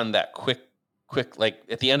respond that quick. Like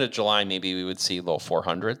at the end of July, maybe we would see low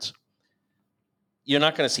 400s. You're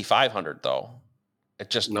not going to see 500 though.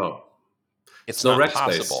 It's not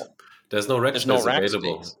possible. Space. There's no rack space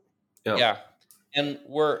available. Space. Yeah. And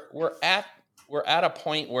we're at a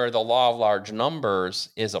point where the law of large numbers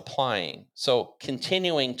is applying. So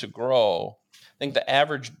continuing to grow, I think the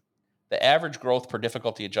average growth per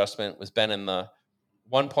difficulty adjustment has been in the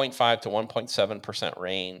 1.5 to 1.7%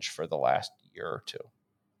 range for the last year or two,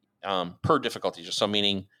 per difficulty. Just so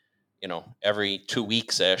meaning, every 2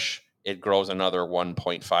 weeks ish, it grows another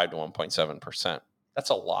 1.5 to 1.7%. That's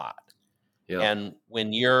a lot. Yeah. And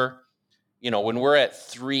when when we're at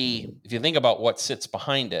 3, if you think about what sits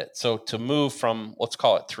behind it, so to move from, let's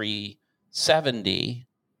call it 370,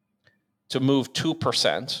 to move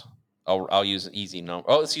 2%, I'll use an easy number.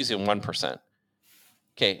 Oh, let's use it 1%.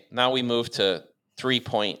 Okay, now we move to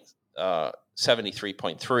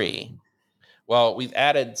 73.3. Well, we've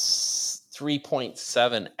added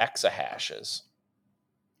 3.7 exahashes.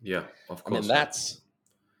 Yeah, of course. I mean,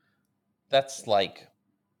 that's like...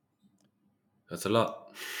 That's a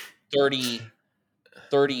lot. 30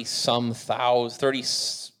 some thousand,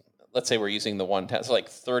 let's say we're using the 110, so like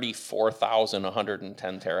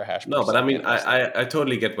 34,110 terahash. No, but I mean, I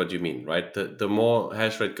totally get what you mean, right? The more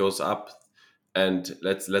hash rate goes up, and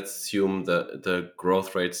let's assume the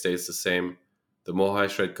growth rate stays the same, The more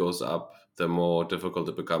hash rate goes up, the more difficult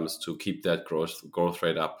it becomes to keep that growth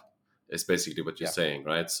rate up. Is basically what you're Yeah. saying,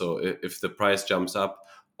 right? So if the price jumps up,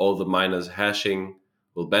 all the miners hashing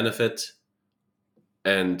will benefit,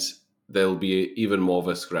 and there'll be even more of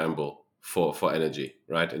a scramble for energy,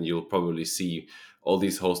 right? And you'll probably see all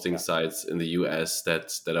these hosting Yeah. sites in the US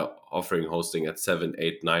that are offering hosting at 7,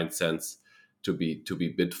 8, 9 cents to be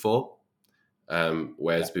bid for. Yeah.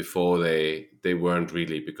 Whereas before they weren't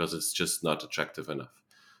really, because it's just not attractive enough,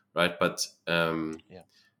 right? But Yeah.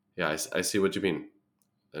 yeah, I see what you mean.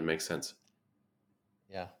 That makes sense.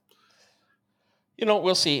 Yeah.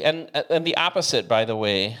 We'll see. And the opposite, by the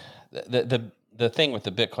way, the thing with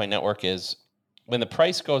the Bitcoin network is when the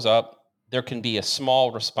price goes up, there can be a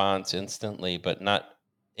small response instantly, but not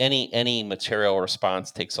any material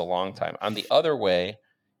response takes a long time. On the other way,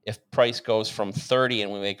 if price goes from 30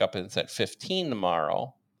 and we wake up and it's at 15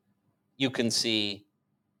 tomorrow, you can see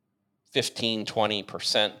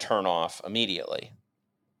 15-20% turn off immediately.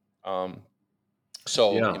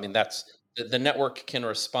 So I Yeah, mean that's the network can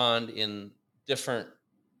respond in different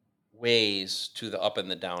ways to the up and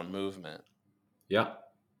the down movement. yeah,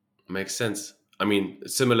 makes sense. I mean,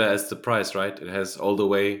 similar as the price, right? It has all the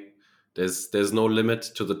way. There's no limit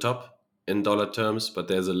to the top in dollar terms, but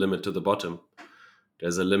there's a limit to the bottom.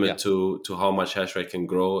 There's a limit Yeah, to how much hash rate can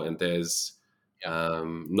grow, and there's yeah,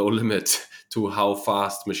 no limit to how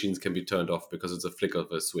fast machines can be turned off because it's a flick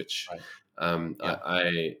of a switch. right.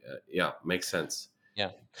 Yeah, Yeah, makes sense.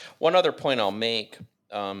 yeah. One other point I'll make,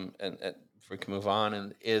 and if we can move on,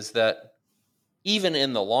 and is that even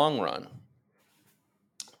in the long run,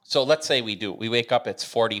 so let's say we wake up, it's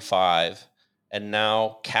 45, and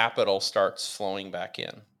now capital starts flowing back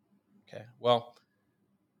in. Okay, well,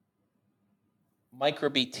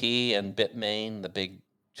 MicroBT and Bitmain, the big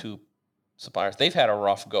two suppliers, they've had a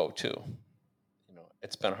rough go too.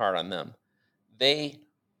 It's been hard on them. They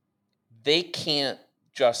they can't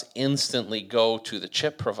just instantly go to the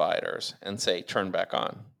chip providers and say turn back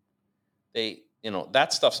on.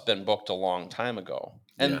 That stuff's been booked a long time ago,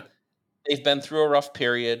 Yeah, and they've been through a rough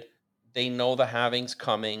period. They know the halving's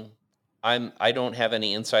coming. I don't have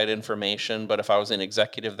any inside information, but if I was an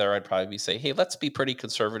executive there, I'd probably say, hey, let's be pretty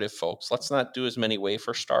conservative, folks. Let's not do as many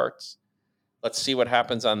wafer starts. Let's see what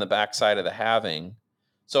happens on the backside of the halving.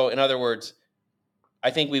 So, in other words,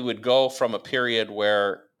 I think we would go from a period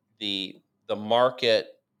where the market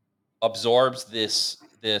absorbs these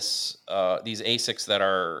ASICs that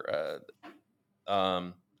are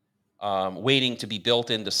waiting to be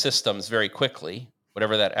built into systems very quickly,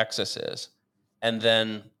 whatever that excess is, and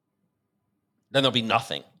then there'll be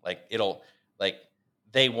nothing. Like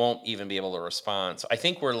they won't even be able to respond. So I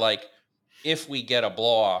think we're like, if we get a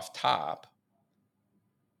blow off top,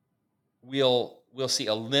 we'll see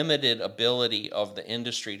a limited ability of the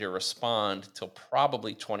industry to respond till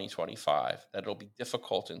probably 2025. That it'll be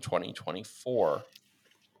difficult in 2024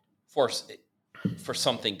 for for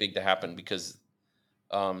something big to happen because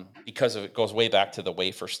of it goes way back to the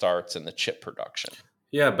wafer starts and the chip production.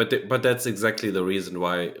 yeah, but that's exactly the reason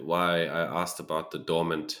why I asked about the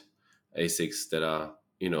dormant ASICs that are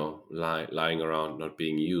lying around not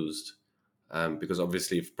being used, because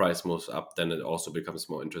obviously if price moves up, then it also becomes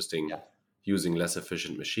more interesting Yeah, using less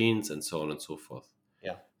efficient machines and so on and so forth.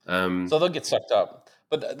 yeah. So Um, they'll get sucked up.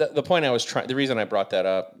 But the point I was trying, the reason I brought that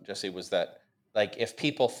up, Jesse, was that like if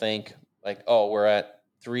people think like, oh, we're at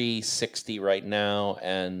 360 right now,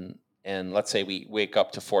 and let's say we wake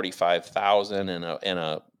up to 45,000 and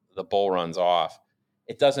the bull runs off,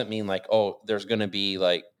 it doesn't mean like, oh, there's going to be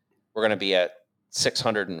like we're going to be at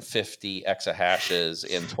 650 exahashes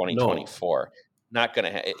in no, 2024. Not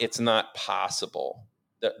going to. It's not possible.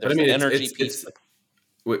 but I There's mean the it's energy it's piece. it's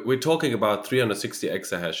we're talking about 360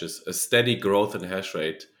 exahashes, a steady growth in hash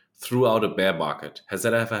rate throughout a bear market. Has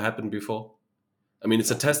that ever happened before? I mean,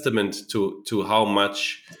 it's a No. testament to how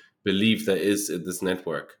much belief there is in this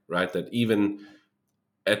network, right? That even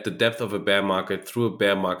at the depth of a bear market, through a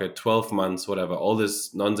bear market, 12 months, whatever, all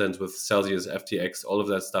this nonsense with Celsius, FTX, all of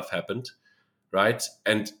that stuff happened, right?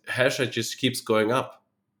 And hash rate just keeps going up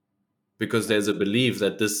because Yeah. there's a belief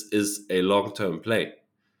that this is a long-term play,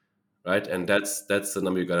 right? Yeah. And that's the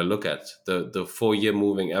number you got to look at, the 4-year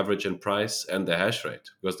moving average in price and the hash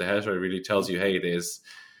rate, because the hash rate really tells you, hey,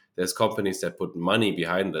 there's companies that put money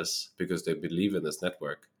behind this because they believe in this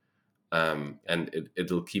network, Yeah. and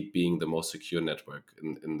it'll keep being the most secure network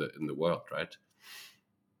in the world, right?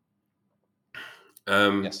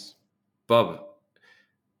 um, Yes. Bob,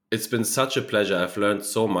 it's been such a pleasure. I've learned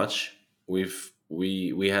so much. We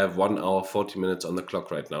have 1 hour 40 minutes on the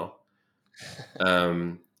clock right now.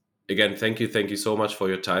 um, Again, thank you so much for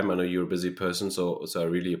your time. I know you're a busy person, so I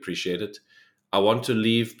really appreciate it. I want to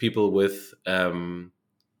leave people with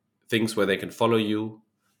things where they can follow you.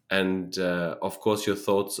 And of course, your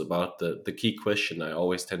thoughts about the key question I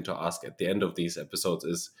always tend to ask at the end of these episodes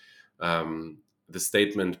is the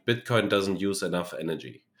statement, Bitcoin doesn't use enough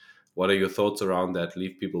energy. What are your thoughts around that?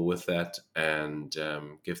 Leave people with that and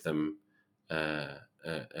give them,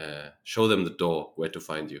 show them the door where to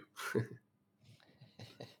find you.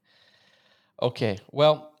 Okay.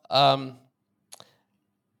 Well,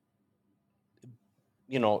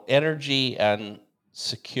 energy and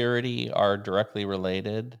security are directly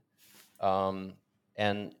related, and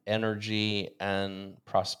energy and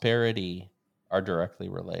prosperity are directly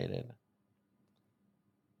related.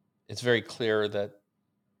 It's very clear that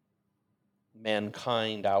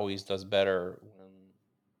mankind always does better when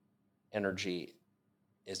energy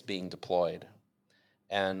is being deployed.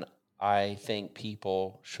 And I think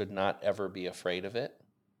people should not ever be afraid of it.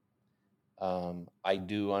 I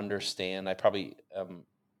do understand.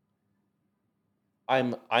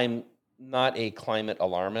 I'm not a climate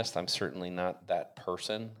alarmist. I'm certainly not that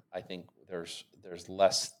person. I think there's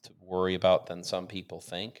less to worry about than some people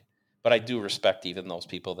think. But I do respect even those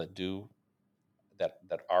people that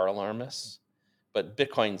are alarmists. But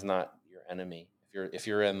Bitcoin's not your enemy. If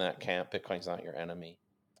you're in that camp, Bitcoin's not your enemy.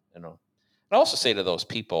 And I also say to those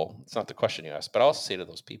people, it's not the question you asked, but I also say to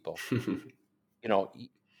those people,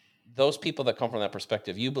 those people that come from that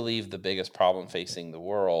perspective, you believe the biggest problem facing the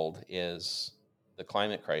world is the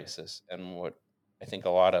climate crisis. And what I think a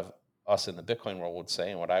lot of us in the Bitcoin world would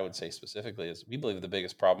say, and what I would say specifically, is we believe the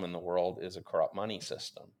biggest problem in the world is a corrupt money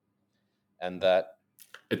system, and that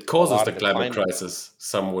It a causes lot the of the climate climate, crisis,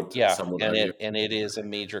 some would and argue. it is a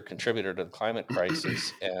major contributor to the climate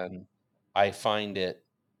crisis. And I find it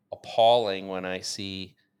appalling when I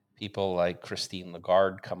see people like Christine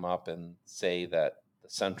Lagarde come up and say that the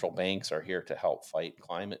central banks are here to help fight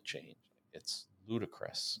climate change. It's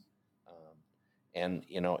ludicrous. And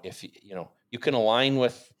if you can align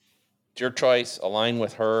with, it's your choice, align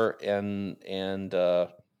with her and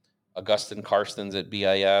Augustin Carstens at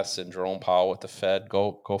BIS and Jerome Powell with the Fed.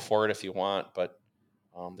 Go for it if you want, but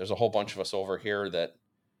there's a whole bunch of us over here that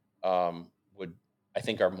would, I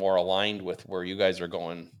think, are more aligned with where you guys are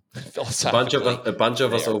going philosophically. A bunch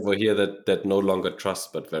of us There, over here that no longer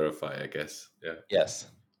trust but verify, I guess. Yeah. yes.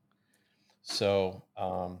 So,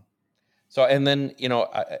 and then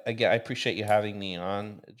again, I appreciate you having me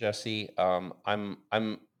on, Jesse. I'm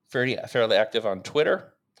fairly active on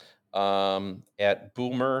Twitter at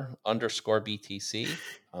boomer_BTC.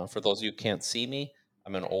 For those of you who can't see me,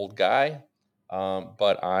 I'm an old guy,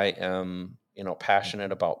 but I am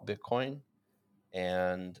passionate about Bitcoin,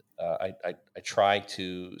 and I try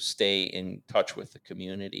to stay in touch with the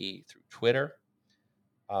community through Twitter.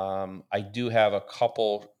 I do have a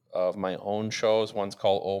couple of my own shows. One's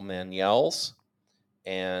called Old Man Yells,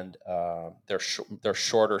 and they're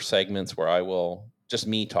shorter segments where I will just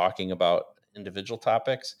me talking about individual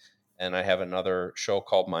topics. And I have another show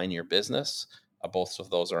called Mind Your Business. Both of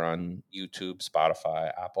those are on YouTube,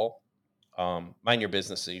 Spotify, Apple. Mind Your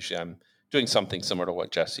Business, usually I'm doing something similar to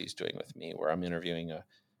what Jesse's doing with me, where I'm interviewing a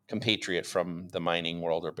compatriot from the mining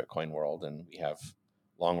world or Bitcoin world, and we have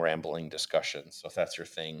long rambling discussions. So if that's your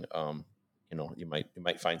thing, you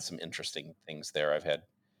might find some interesting things there. I've had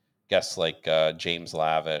guests like James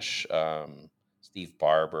Lavish, Steve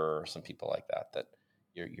Barber, some people like that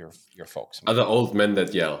your folks might Other know. old men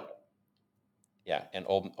that yell. Yeah, and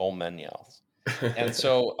old men yells. And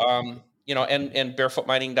so and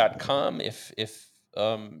barefootmining.com, if if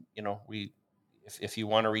you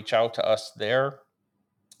want to reach out to us there,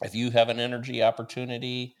 if you have an energy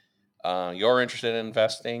opportunity, you're interested in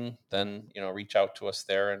investing, then reach out to us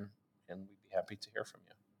there, and we'd be happy to hear from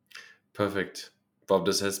you. Perfect. Bob,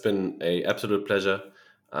 this has been an absolute pleasure.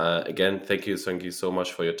 Again, thank you so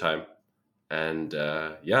much for your time. And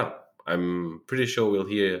I'm pretty sure we'll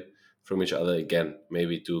hear from each other again,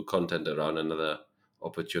 maybe do content around another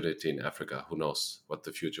opportunity in Africa. Who knows what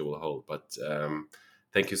the future will hold. But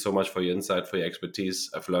thank you so much for your insight, for your expertise.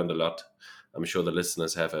 I've learned a lot. I'm sure the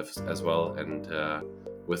listeners have as well. And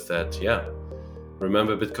with that,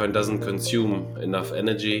 remember, Bitcoin doesn't consume enough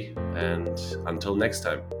energy. And until next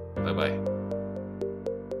time, bye-bye.